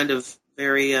to a kind of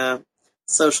very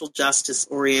social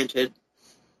justice-oriented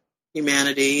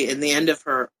humanity. In the end of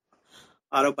her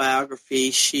autobiography,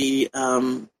 she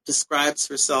describes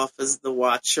herself as the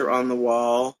watcher on the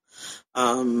wall,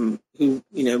 who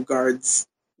guards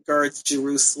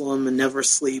Jerusalem and never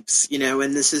sleeps.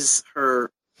 And this is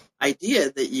her idea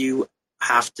that you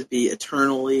have to be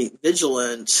eternally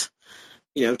vigilant,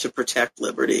 to protect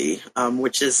liberty,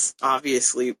 which is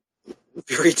obviously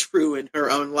very true in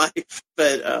her own life.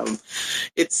 But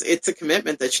it's a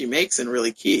commitment that she makes and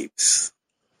really keeps.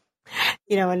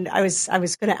 And I was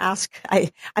going to ask,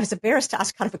 I was embarrassed to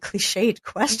ask kind of a cliched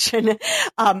question,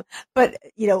 but,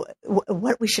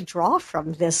 what we should draw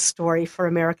from this story for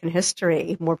American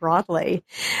history more broadly.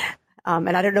 And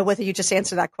I don't know whether you just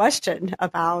answered that question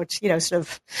about, sort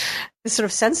of this sort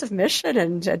of sense of mission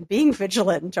and being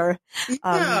vigilant or.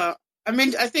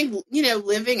 I think,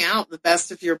 living out the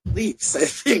best of your beliefs, I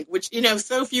think, which,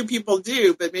 so few people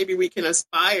do, but maybe we can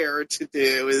aspire to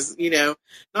do is,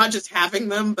 not just having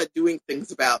them, but doing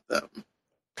things about them.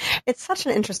 It's such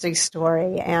an interesting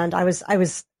story. And I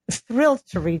was thrilled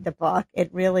to read the book.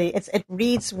 It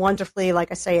reads wonderfully.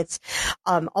 Like I say, it's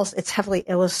heavily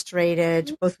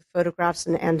illustrated, both with photographs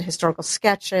and historical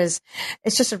sketches.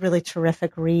 It's just a really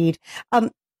terrific read.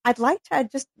 I'd like to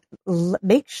just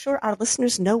make sure our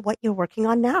listeners know what you're working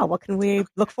on now. What can we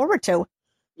look forward to?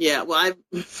 Yeah, well,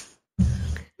 I've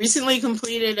recently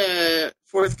completed a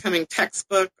forthcoming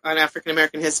textbook on African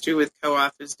American history with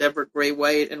co-authors Deborah Gray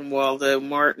White and Waldo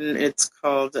Martin. It's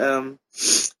called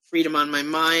Freedom on My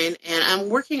Mind, and I'm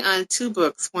working on two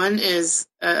books. One is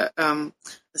a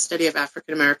study of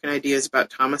African American ideas about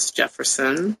Thomas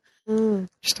Jefferson.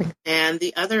 Interesting. And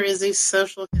the other is a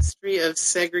social history of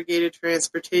segregated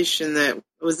transportation that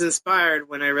was inspired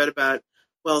when I read about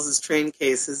Wells's train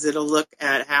cases. It'll look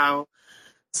at how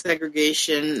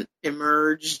segregation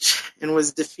emerged and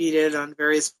was defeated on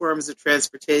various forms of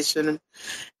transportation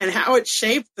and how it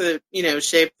shaped the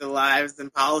lives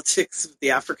and politics of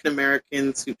the African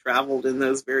Americans who traveled in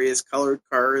those various colored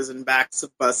cars and backs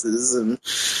of buses and,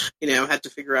 had to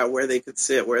figure out where they could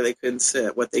sit, where they couldn't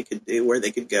sit, what they could do, where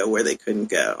they could go, where they couldn't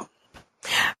go.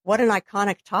 What an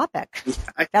iconic topic.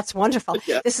 That's wonderful.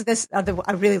 Yeah.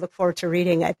 I really look forward to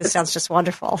reading it. This sounds just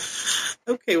wonderful.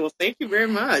 Okay, well, thank you very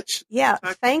much. Yeah,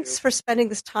 thanks for spending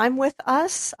this time with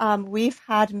us. We've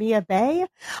had Mia Bay,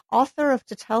 author of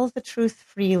To Tell the Truth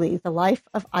Freely, The Life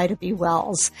of Ida B.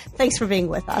 Wells. Thanks for being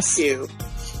with us. Thank you.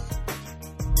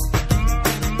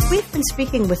 We've been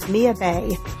speaking with Mia Bay,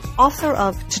 author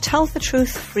of To Tell the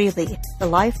Truth Freely, The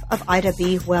Life of Ida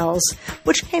B. Wells,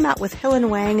 which came out with Hill &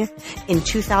 Wang in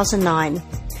 2009.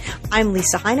 I'm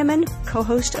Lisa Heineman,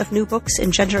 co-host of New Books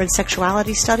in Gender and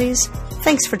Sexuality Studies.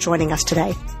 Thanks for joining us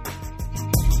today.